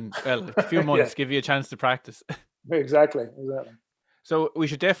in London. Well, a few months, give you a chance to practice. Exactly. So we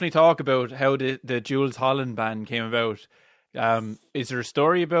should definitely talk about how the Jools Holland band came about. Is there a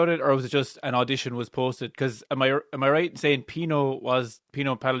story about it, or was it just an audition was posted? Because am I right in saying Pino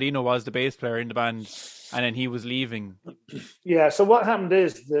Palladino was the bass player in the band, and then he was leaving? Yeah. So what happened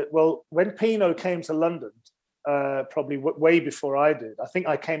is that when Pino came to London, probably way before I did. I think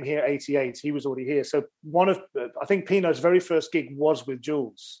I came here 88. He was already here. So I think Pino's very first gig was with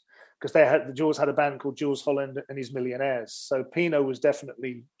Jools, because the Jools had a band called Jools Holland and his Millionaires. So Pino was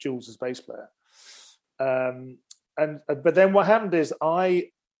definitely Jools' bass player. But then what happened is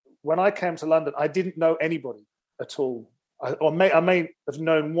when I came to London, I didn't know anybody at all. I may have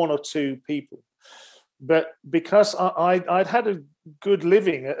known one or two people, but because I'd had a good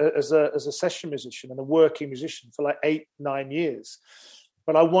living as a session musician and a working musician for like 8-9 years,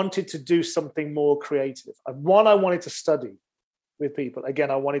 but I wanted to do something more creative. I wanted to study with people.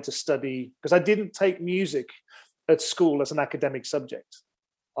 Again, I wanted to study because I didn't take music at school as an academic subject.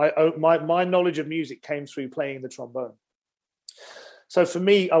 My knowledge of music came through playing the trombone. So for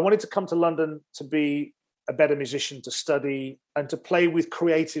me, I wanted to come to London to be a better musician, to study and to play with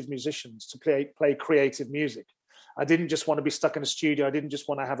creative musicians, to play creative music. I didn't just want to be stuck in a studio. I didn't just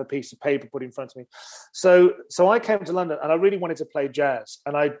want to have a piece of paper put in front of me. So I came to London and I really wanted to play jazz.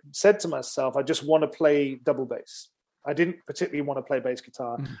 And I said to myself, I just want to play double bass. I didn't particularly want to play bass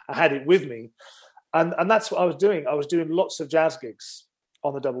guitar. I had it with me. And that's what I was doing. I was doing lots of jazz gigs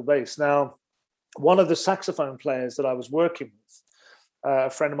on the double bass. Now, one of the saxophone players that I was working with, a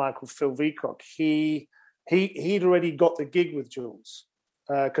friend of mine called Phil Veacock, he'd already got the gig with Jools,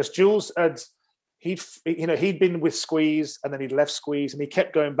 because Jools he'd been with Squeeze and then he'd left Squeeze and he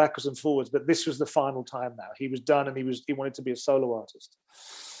kept going backwards and forwards. But this was the final time now. He was done and he wanted to be a solo artist.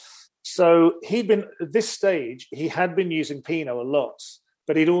 So at this stage, he had been using Pino a lot,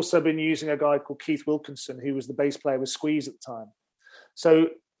 but he'd also been using a guy called Keith Wilkinson, who was the bass player with Squeeze at the time. So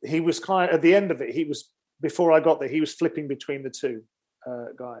he was at the end of it, before I got there, he was flipping between the two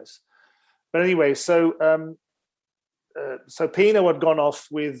guys. But anyway, so Pino had gone off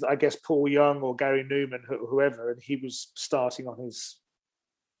with, I guess, Paul Young or Gary Newman, whoever, and he was starting on his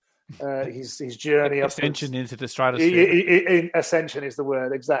journey ascension into the stratosphere. Ascension is the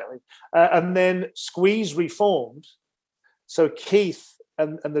word, exactly. And then Squeeze reformed. So Keith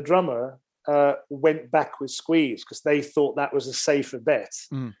and the drummer went back with Squeeze because they thought that was a safer bet.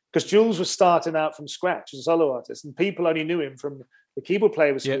 Because Jules was starting out from scratch as a solo artist, and people only knew him from the keyboard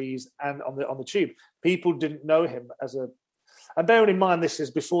player with Squeeze and on the tube. People didn't know him as a. And bearing in mind, this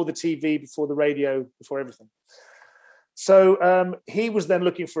is before the TV, before the radio, before everything. So he was then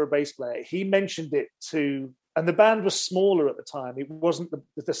looking for a bass player. He mentioned it to, and the band was smaller at the time. It wasn't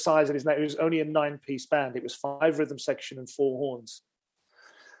the size it is now. It was only a 9-piece band. It was 5 rhythm section and 4 horns.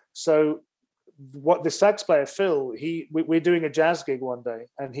 So what the sax player, Phil, we're doing a jazz gig one day,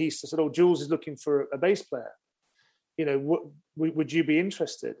 and he said, "Oh, Jules is looking for a bass player. You know, would you be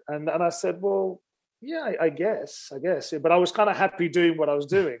interested?" And I said, "Well, yeah, I guess. But I was kind of happy doing what I was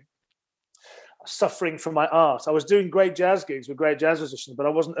doing, suffering from my art. I was doing great jazz gigs with great jazz musicians, but I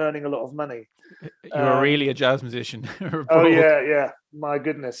wasn't earning a lot of money. You were really a jazz musician. Oh, yeah. My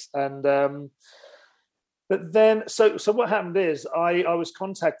goodness. And but then, so what happened is I was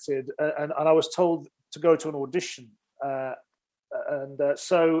contacted and I was told to go to an audition.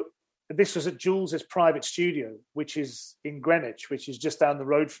 So this was at Jules's private studio, which is in Greenwich, which is just down the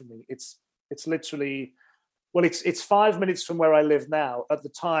road from me. It's literally, well, it's 5 minutes from where I live now. At the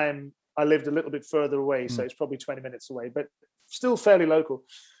time, I lived a little bit further away, so it's probably 20 minutes away, but still fairly local.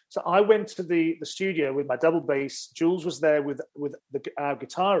 So I went to the studio with my double bass. Jules was there with our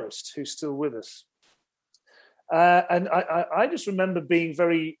guitarist, who's still with us. And I just remember being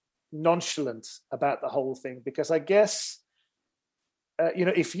very nonchalant about the whole thing, because I guess,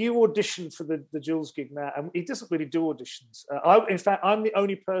 if you audition for the Jules gig now, and he doesn't really do auditions. In fact, I'm the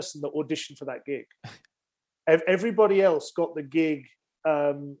only person that auditioned for that gig. Everybody else got the gig.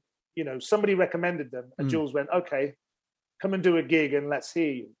 Somebody recommended them, and Jules went, "Okay, come and do a gig and let's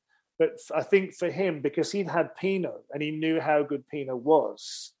hear you." But I think for him, because he'd had Pino and he knew how good Pino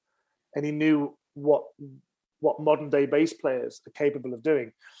was, and he knew what modern day bass players are capable of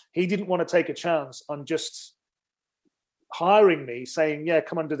doing, he didn't want to take a chance on just hiring me, saying, "Yeah,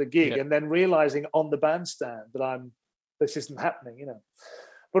 come and do the gig," and then realizing on the bandstand that this isn't happening,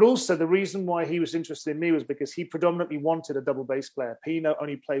 But also the reason why he was interested in me was because he predominantly wanted a double bass player. Pino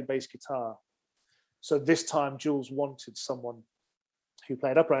only played bass guitar. So this time Jules wanted someone who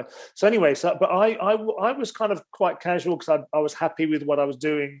played upright. So anyway, but I was kind of quite casual because I was happy with what I was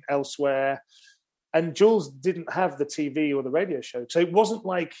doing elsewhere. And Jules didn't have the TV or the radio show. So it wasn't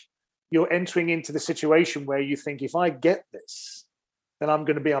like you're entering into the situation where you think, if I get this, then I'm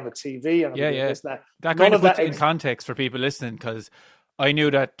going to be on the TV. And I'm going to do this, that. That kind of puts it in context for people listening, because I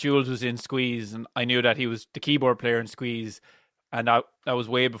knew that Jules was in Squeeze, and I knew that he was the keyboard player in Squeeze, and that was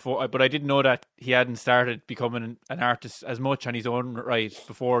way before. But I didn't know that he hadn't started becoming an artist as much on his own right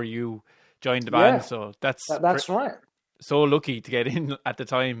before you joined the band. So that's right. So lucky to get in at the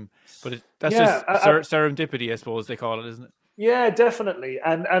time, but that's just serendipity, I suppose they call it, isn't it? Yeah, definitely.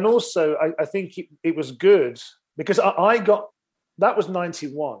 And also, I think it was good because I got that was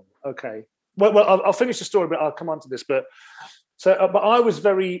 91. Okay, well, I'll finish the story, but I'll come on to this, but. So, but I was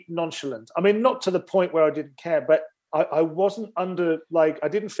very nonchalant. I mean, not to the point where I didn't care, but I wasn't I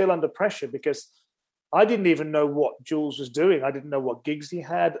didn't feel under pressure because I didn't even know what Jules was doing. I didn't know what gigs he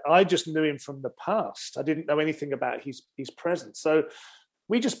had. I just knew him from the past. I didn't know anything about his present. So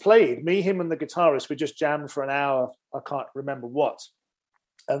we just played, me, him, and the guitarist. We just jammed for an hour. I can't remember what.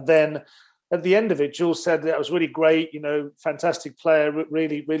 And then at the end of it, Jules said that was really great, fantastic player,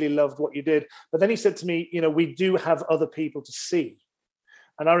 really, really loved what you did. But then he said to me, we do have other people to see.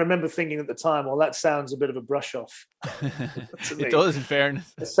 And I remember thinking at the time, well, that sounds a bit of a brush off. It does, in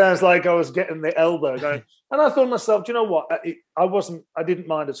fairness. It sounds like I was getting the elbow going. And I thought to myself, do you know what? I didn't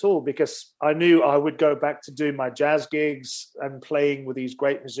mind at all, because I knew I would go back to do my jazz gigs and playing with these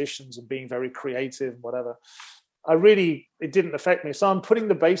great musicians and being very creative and whatever. It didn't affect me. So I'm putting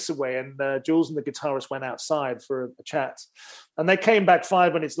the bass away, and Jules and the guitarist went outside for a chat. And they came back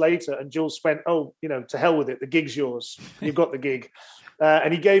 5 minutes later, and Jules went, "Oh, to hell with it. The gig's yours. You've got the gig."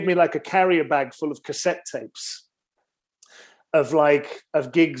 And he gave me like a carrier bag full of cassette tapes of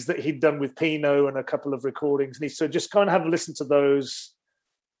gigs that he'd done with Pino and a couple of recordings. And he said, "Just kind of have a listen to those.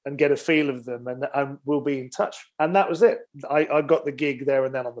 and get a feel of them, and we'll be in touch. And that was it. I got the gig there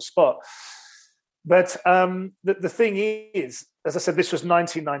and then on the spot. But the thing is, as I said, this was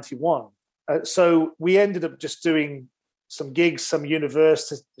 1991. So we ended up just doing some gigs, some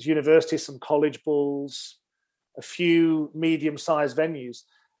universities, some college balls, a few medium-sized venues.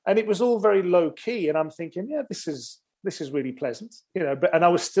 And it was all very low-key. And I'm thinking, yeah, this is really pleasant, and I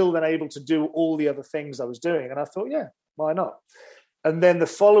was still then able to do all the other things I was doing. And I thought, yeah, why not? And then the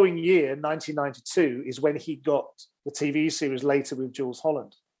following year, 1992, is when he got the TV series Later with Jools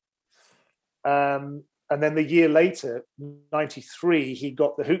Holland. And then the year later, 93, he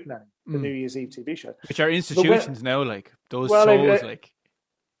got the Hootenanny, the New Year's Eve TV show. Which are institutions now, like those shows, like.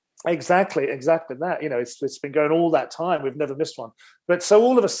 Exactly that. It's been going all that time. We've never missed one. But so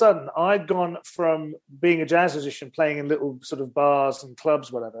all of a sudden, I'd gone from being a jazz musician, playing in little sort of bars and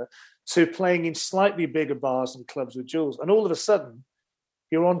clubs, whatever, to playing in slightly bigger bars and clubs with Jools. And all of a sudden,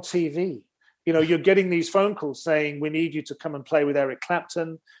 you're on TV. You're getting these phone calls saying, we need you to come and play with Eric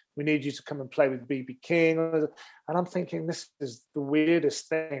Clapton. We need you to come and play with B.B. King. And I'm thinking, this is the weirdest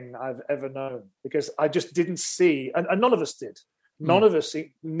thing I've ever known, because I just didn't see, and none of us did. None of us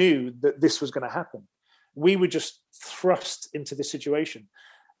knew that this was going to happen. We were just thrust into this situation.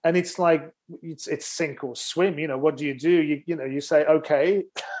 And it's like, it's sink or swim. What do? You say, okay,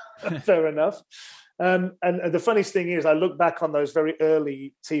 fair enough. And the funniest thing is, I look back on those very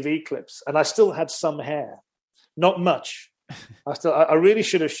early TV clips, and I still had some hair, not much. I really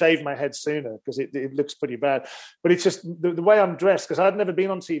should have shaved my head sooner, because it looks pretty bad. But it's just the way I'm dressed, because I'd never been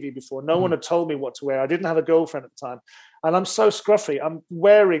on TV before. No one had told me what to wear. I didn't have a girlfriend at the time. And I'm so scruffy. I'm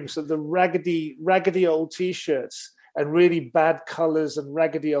wearing sort of the raggedy old T-shirts and really bad colors and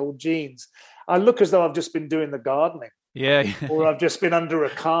raggedy old jeans. I look as though I've just been doing the gardening. Yeah. Or I've just been under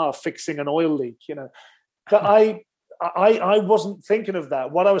a car fixing an oil leak, But I wasn't thinking of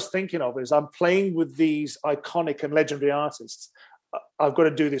that. What I was thinking of is, I'm playing with these iconic and legendary artists. I've got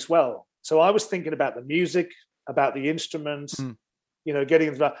to do this well. So I was thinking about the music, about the instruments, getting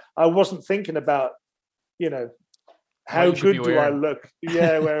into that. I wasn't thinking about, how good do I look?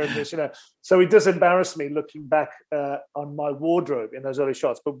 Yeah, wearing this, So it does embarrass me looking back on my wardrobe in those early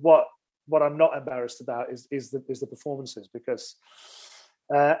shots. But what I'm not embarrassed about is the performances, because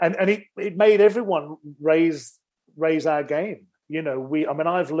and it made everyone raise our game.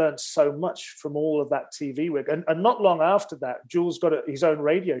 I've learned so much from all of that TV work. And not long after that, Jools got his own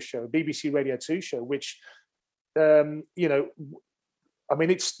radio show, BBC Radio 2 show, which, that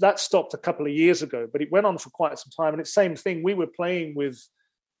stopped a couple of years ago, but it went on for quite some time. And it's the same thing. We were playing with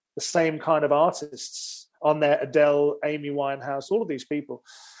the same kind of artists on there, Adele, Amy Winehouse, all of these people.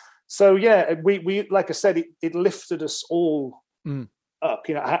 So, yeah, we like I said, it lifted us all up.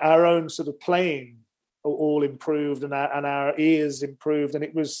 Our own sort of playing all improved, and our ears improved, and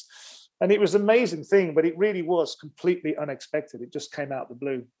it was an amazing thing. But it really was completely unexpected. It just came out of the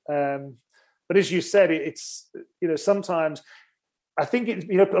blue. But as you said, it's sometimes I think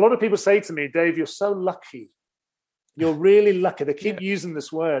a lot of people say to me, Dave, you're so lucky. You're really lucky. They keep using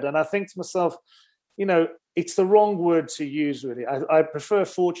this word, and I think to myself, it's the wrong word to use. Really, I prefer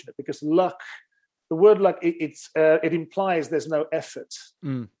fortunate, because luck. The word luck, it implies there's no effort.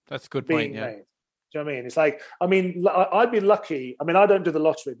 That's a good point. Yeah. Made. Do you know what I mean? It's like, I'd be lucky. I don't do the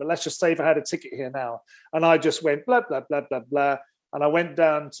lottery, but let's just say if I had a ticket here now and I just went blah, blah, blah, blah, blah, and I went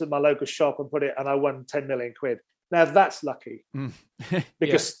down to my local shop and put it, and I won 10 million quid. Now that's lucky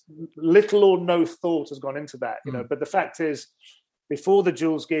because little or no thought has gone into that, But the fact is, before the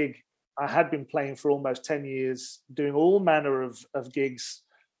Jools gig, I had been playing for almost 10 years, doing all manner of gigs,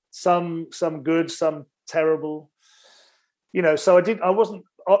 some good, some terrible, so I wasn't,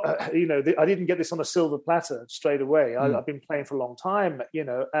 I didn't get this on a silver platter straight away. I've been playing for a long time,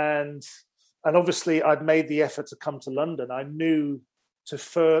 and obviously I'd made the effort to come to London. I knew to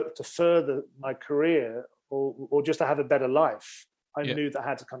further my career or just to have a better life, I knew that I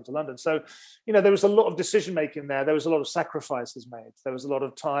had to come to London. So, there was a lot of decision making there. There was a lot of sacrifices made. There was a lot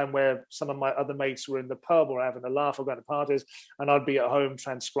of time where some of my other mates were in the pub or having a laugh or going to parties, and I'd be at home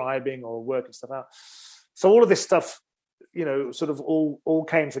transcribing or working stuff out. So all of this stuff, sort of all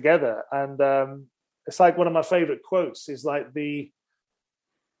came together. And it's like one of my favorite quotes is like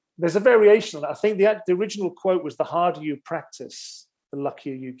there's a variation on it. I think the original quote was, the harder you practice, the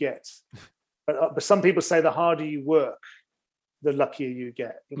luckier you get. But some people say the harder you work, the luckier you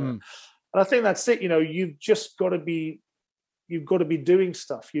get. And I think that's it. You've just got to be doing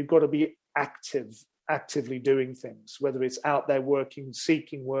stuff. You've got to be actively doing things, whether it's out there working,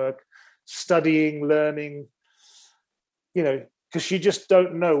 seeking work, studying, learning, because you just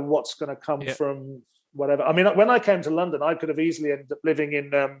don't know what's going to come from whatever. I mean, when I came to London, I could have easily ended up living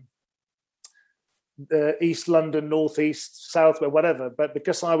in East London, North East, South, whatever. But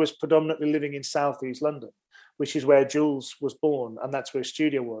because I was predominantly living in South East London, which is where Jules was born, and that's where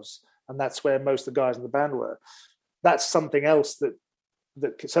studio was, and that's where most of the guys in the band were. That's something else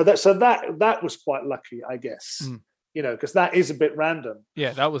that was quite lucky, I guess. Because that is a bit random.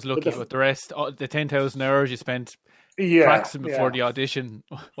 Yeah, that was lucky, but the rest, the 10,000 hours you spent practicing before the audition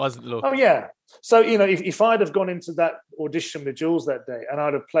wasn't lucky. Oh yeah. So if I'd have gone into that audition with Jules that day and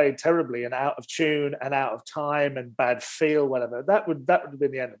I'd have played terribly and out of tune and out of time and bad feel, whatever, that would have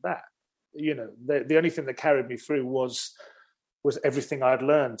been the end of that. The only thing that carried me through was everything I'd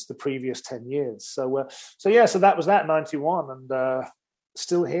learned the previous 10 years. So that was that 91, and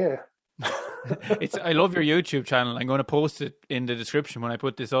still here. I love your YouTube channel. I'm going to post it in the description when I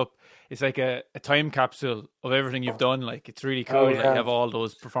put this up. It's like a time capsule of everything you've done. Like, it's really cool. Like, you have all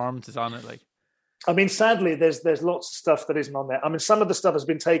those performances on it. Like, I mean, sadly, there's lots of stuff that isn't on there. I mean, some of the stuff has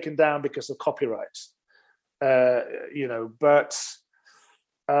been taken down because of copyright. But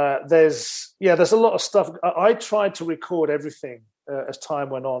there's a lot of stuff. I tried to record everything as time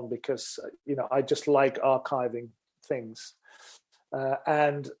went on because I just like archiving things.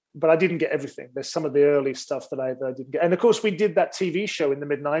 But I didn't get everything. There's some of the early stuff that I didn't get. And of course, we did that TV show in the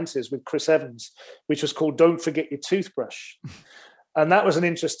mid-90s with Chris Evans, which was called Don't Forget Your Toothbrush. And that was an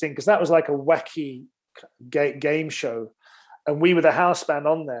interesting, because that was like a wacky game show. And we were the house band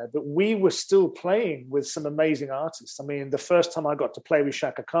on there, but we were still playing with some amazing artists. I mean, the first time I got to play with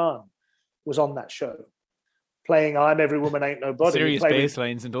Shaka Khan was on that show, playing I'm Every Woman, Ain't Nobody. Serious bass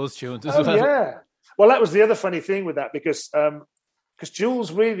lines in those tunes as well. Yeah. Well, that was the other funny thing with that, because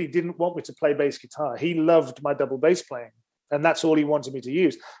Jules really didn't want me to play bass guitar. He loved my double bass playing, and that's all he wanted me to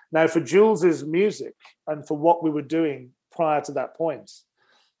use. Now, for Jules's music and for what we were doing prior to that point,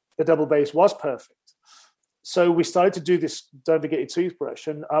 the double bass was perfect. So we started to do this Don't Forget Your Toothbrush,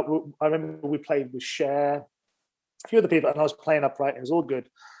 and I remember we played with Cher, a few other people, and I was playing upright, and it was all good.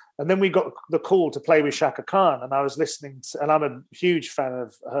 And then we got the call to play with Shaka Khan, and I was listening to, and I'm a huge fan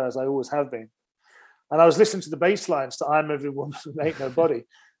of hers, I always have been. And I was listening to the bass lines to I'm Every Woman, Ain't Nobody.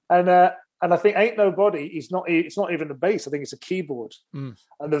 And I think Ain't Nobody it's not even the bass. I think it's a keyboard. And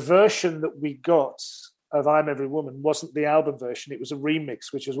the version that we got of I'm Every Woman wasn't the album version. It was a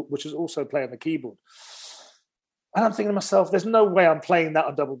remix, which is also playing the keyboard. And I'm thinking to myself, there's no way I'm playing that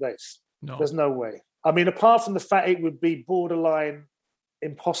on double bass. No. There's no way. I mean, apart from the fact it would be borderline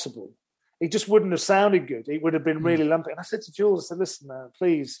impossible. It just wouldn't have sounded good. It would have been really lumpy. And I said to Jules, I said, listen, man,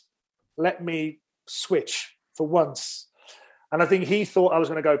 please let me switch for once. And I think he thought I was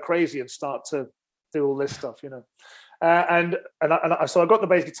going to go crazy and start to do all this stuff, So I got the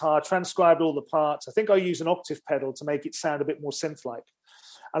bass guitar, transcribed all the parts. I think I used an octave pedal to make it sound a bit more synth-like.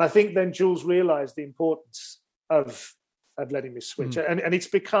 And I think then Jules realized the importance of letting me switch. And it's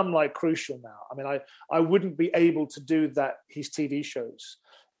become like crucial now. I mean, I wouldn't be able to do his TV shows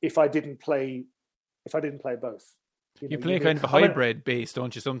if I didn't play both. You play kind of a hybrid bass,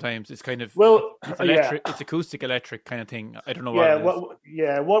 don't you? Sometimes it's kind of it's electric, it's acoustic electric kind of thing. I don't know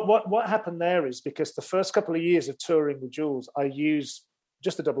what. What happened there is because the first couple of years of touring with Jules, I used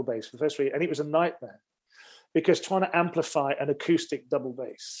just a double bass for the first 3 years, and it was a nightmare because trying to amplify an acoustic double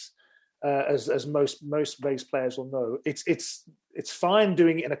bass, as most bass players will know, it's fine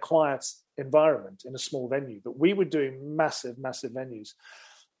doing it in a quiet environment in a small venue, but we were doing massive venues.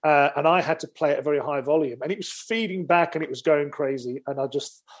 And I had to play at a very high volume, and it was feeding back, and it was going crazy. And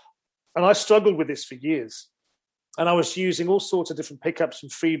I struggled with this for years. And I was using all sorts of different pickups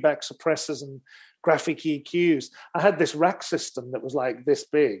and feedback suppressors and graphic EQs. I had this rack system that was like this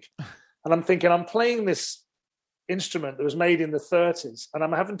big, and I'm thinking I'm playing this instrument that was made in the 30s, and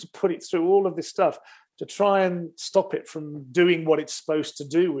I'm having to put it through all of this stuff to try and stop it from doing what it's supposed to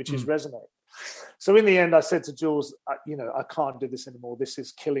do, which is resonate. So in the end, I said to Jules, I can't do this anymore. This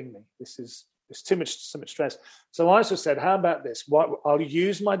is killing me. It's too much stress. So I also said, how about this? I'll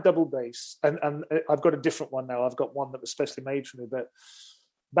use my double bass, and I've got a different one now. I've got one that was specially made for me. But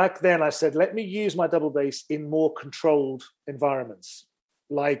back then I said, let me use my double bass in more controlled environments,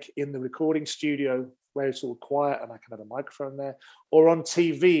 like in the recording studio where it's all quiet and I can have a microphone there, or on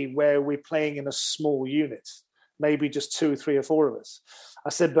TV where we're playing in a small unit, maybe just 2 or 3 or 4 of us. I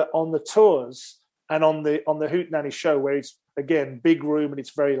said, but on the tours and on the Hootenanny show where it's, again, big room and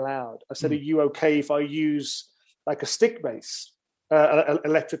it's very loud, I said, are you okay if I use like a stick bass,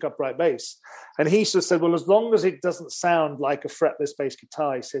 electric upright bass? And he sort of said, well, as long as it doesn't sound like a fretless bass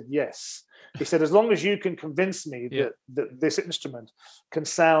guitar, he said, yes. He said, as long as you can convince me that this instrument can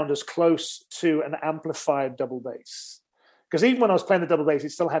sound as close to an amplified double bass, because even when I was playing the double bass,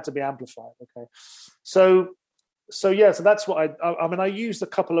 it still had to be amplified. Okay, so that's what I mean. I used a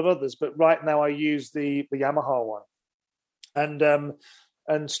couple of others, but right now I use the Yamaha one,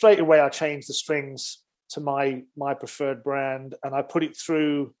 and straight away I changed the strings to my preferred brand, and I put it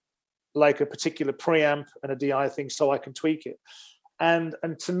through like a particular preamp and a DI thing so I can tweak it. And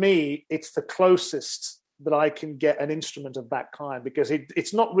to me, it's the closest that I can get an instrument of that kind, because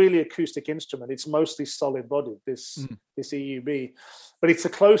it's not really acoustic instrument. It's mostly solid bodied, this EUB, but it's the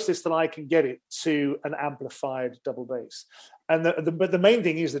closest that I can get it to an amplified double bass. And but the main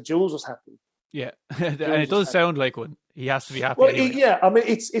thing is that Jules was happy. Yeah, and it does sound like one. He has to be happy. Well, anyway. yeah, I mean,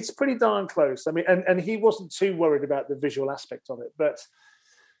 it's pretty darn close. I mean, and he wasn't too worried about the visual aspect of it, but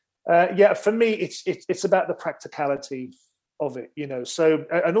yeah, for me, it's about the practicality of it, you know. So,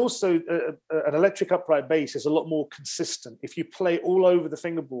 and also an electric upright bass is a lot more consistent. If you play all over the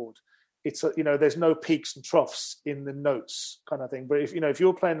fingerboard, it's you know, there's no peaks and troughs in the notes kind of thing. But if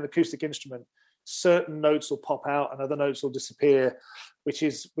you're playing an acoustic instrument, certain notes will pop out and other notes will disappear, which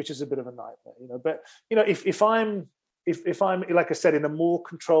is a bit of a nightmare, you know. But you know, if I'm like I said, in a more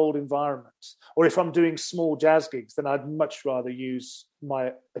controlled environment, or if I'm doing small jazz gigs, then I'd much rather use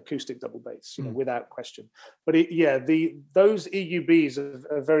my acoustic double bass, you know, without question. But those EUBs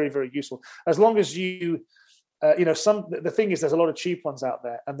are very, very useful, as long as you you know, the thing is, there's a lot of cheap ones out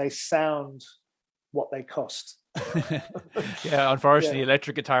there and they sound what they cost. Yeah, unfortunately,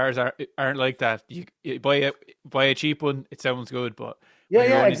 electric guitars aren't like that. You buy a cheap one, it sounds good, but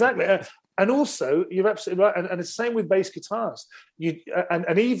exactly. And also, you're absolutely right. And it's the same with bass guitars.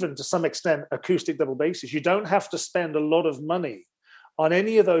 And even to some extent, acoustic double basses. You don't have to spend a lot of money on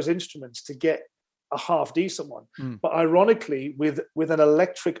any of those instruments to get a half decent one. But ironically, with an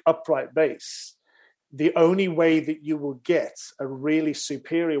electric upright bass, the only way that you will get a really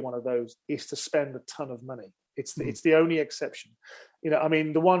superior one of those is to spend a ton of money. It's the only exception. You know, I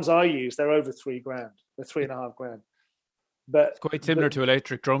mean, the ones I use, they're over $3,000. They're $3,500. But it's quite similar to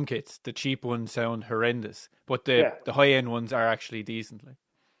electric drum kits. The cheap ones sound horrendous, but the high end ones are actually decent. Like.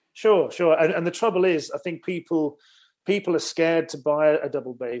 Sure. And the trouble is, I think people are scared to buy a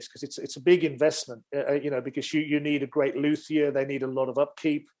double bass because it's a big investment. You know, because you need a great luthier. They need a lot of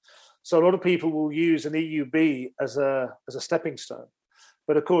upkeep. So a lot of people will use an EUB as a stepping stone.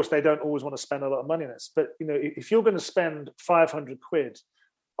 But of course, they don't always want to spend a lot of money on this. But you know, if you're going to spend 500 quid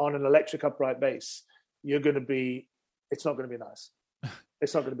on an electric upright bass, it's not going to be nice.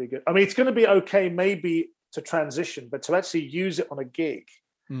 It's not going to be good. I mean, it's going to be okay maybe to transition, but to actually use it on a gig,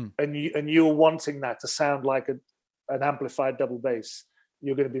 and you're wanting that to sound like an amplified double bass,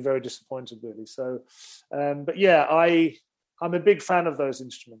 you're going to be very disappointed, really. So, but yeah, I'm a big fan of those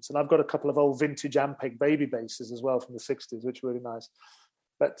instruments, and I've got a couple of old vintage Ampeg baby basses as well from the 60s, which are really nice.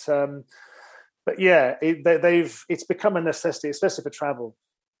 But yeah, it's become a necessity, especially for travel.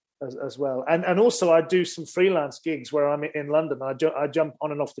 As well, and also I do some freelance gigs where I'm in London. I jump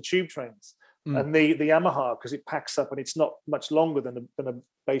on and off the tube trains, and the Yamaha, because it packs up and it's not much longer than a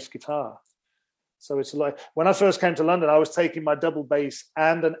bass guitar. So it's like when I first came to London, I was taking my double bass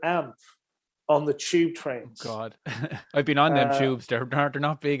and an amp on the tube trains. Oh God, I've been on them tubes. They're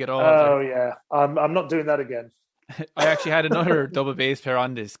not big at all. Oh yeah, I'm not doing that again. I actually had another double bass player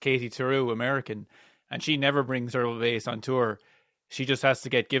on this, Katie Theroux, American, and she never brings her double bass on tour. She just has to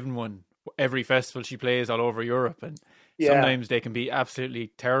get given one every festival she plays all over Europe. And sometimes they can be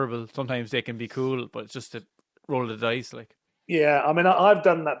absolutely terrible. Sometimes they can be cool, but it's just a roll of the dice. Like, yeah, I mean, I've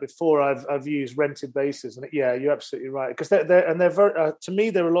done that before. I've used rented basses, and yeah, you're absolutely right. Because they're very, to me,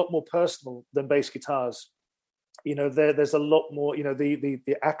 they're a lot more personal than bass guitars. You know, there's a lot more, you know,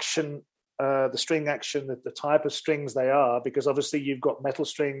 the action, the string action, the type of strings they are, because obviously you've got metal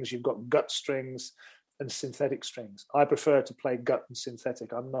strings, you've got gut strings, and synthetic strings. I prefer to play gut and synthetic.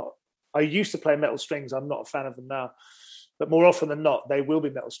 I used to play metal strings. I'm not a fan of them now, but more often than not, they will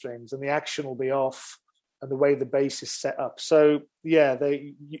be metal strings, and the action will be off, and the way the bass is set up. So yeah,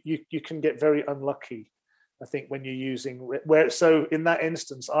 you can get very unlucky, I think, when you're using so in that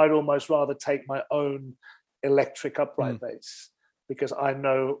instance, I'd almost rather take my own electric upright bass, because I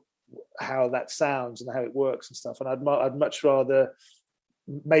know how that sounds and how it works and stuff, and I'd much rather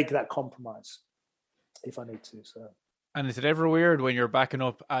make that compromise if I need to. So, and is it ever weird when you're backing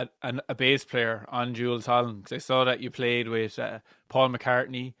up a bass player on Jools Holland? Because I saw that you played with Paul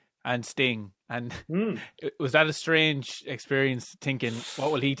McCartney and Sting, and was that a strange experience? Thinking,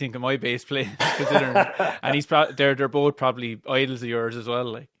 what will he think of my bass playing? Considering, and they're both probably idols of yours as well.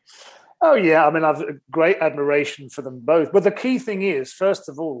 Like, oh yeah, I mean, I've great admiration for them both. But the key thing is, first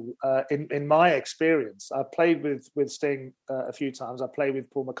of all, in my experience, I've played with Sting a few times. I played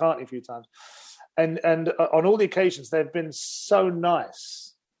with Paul McCartney a few times. and on all the occasions they've been so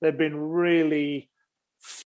nice. They've been really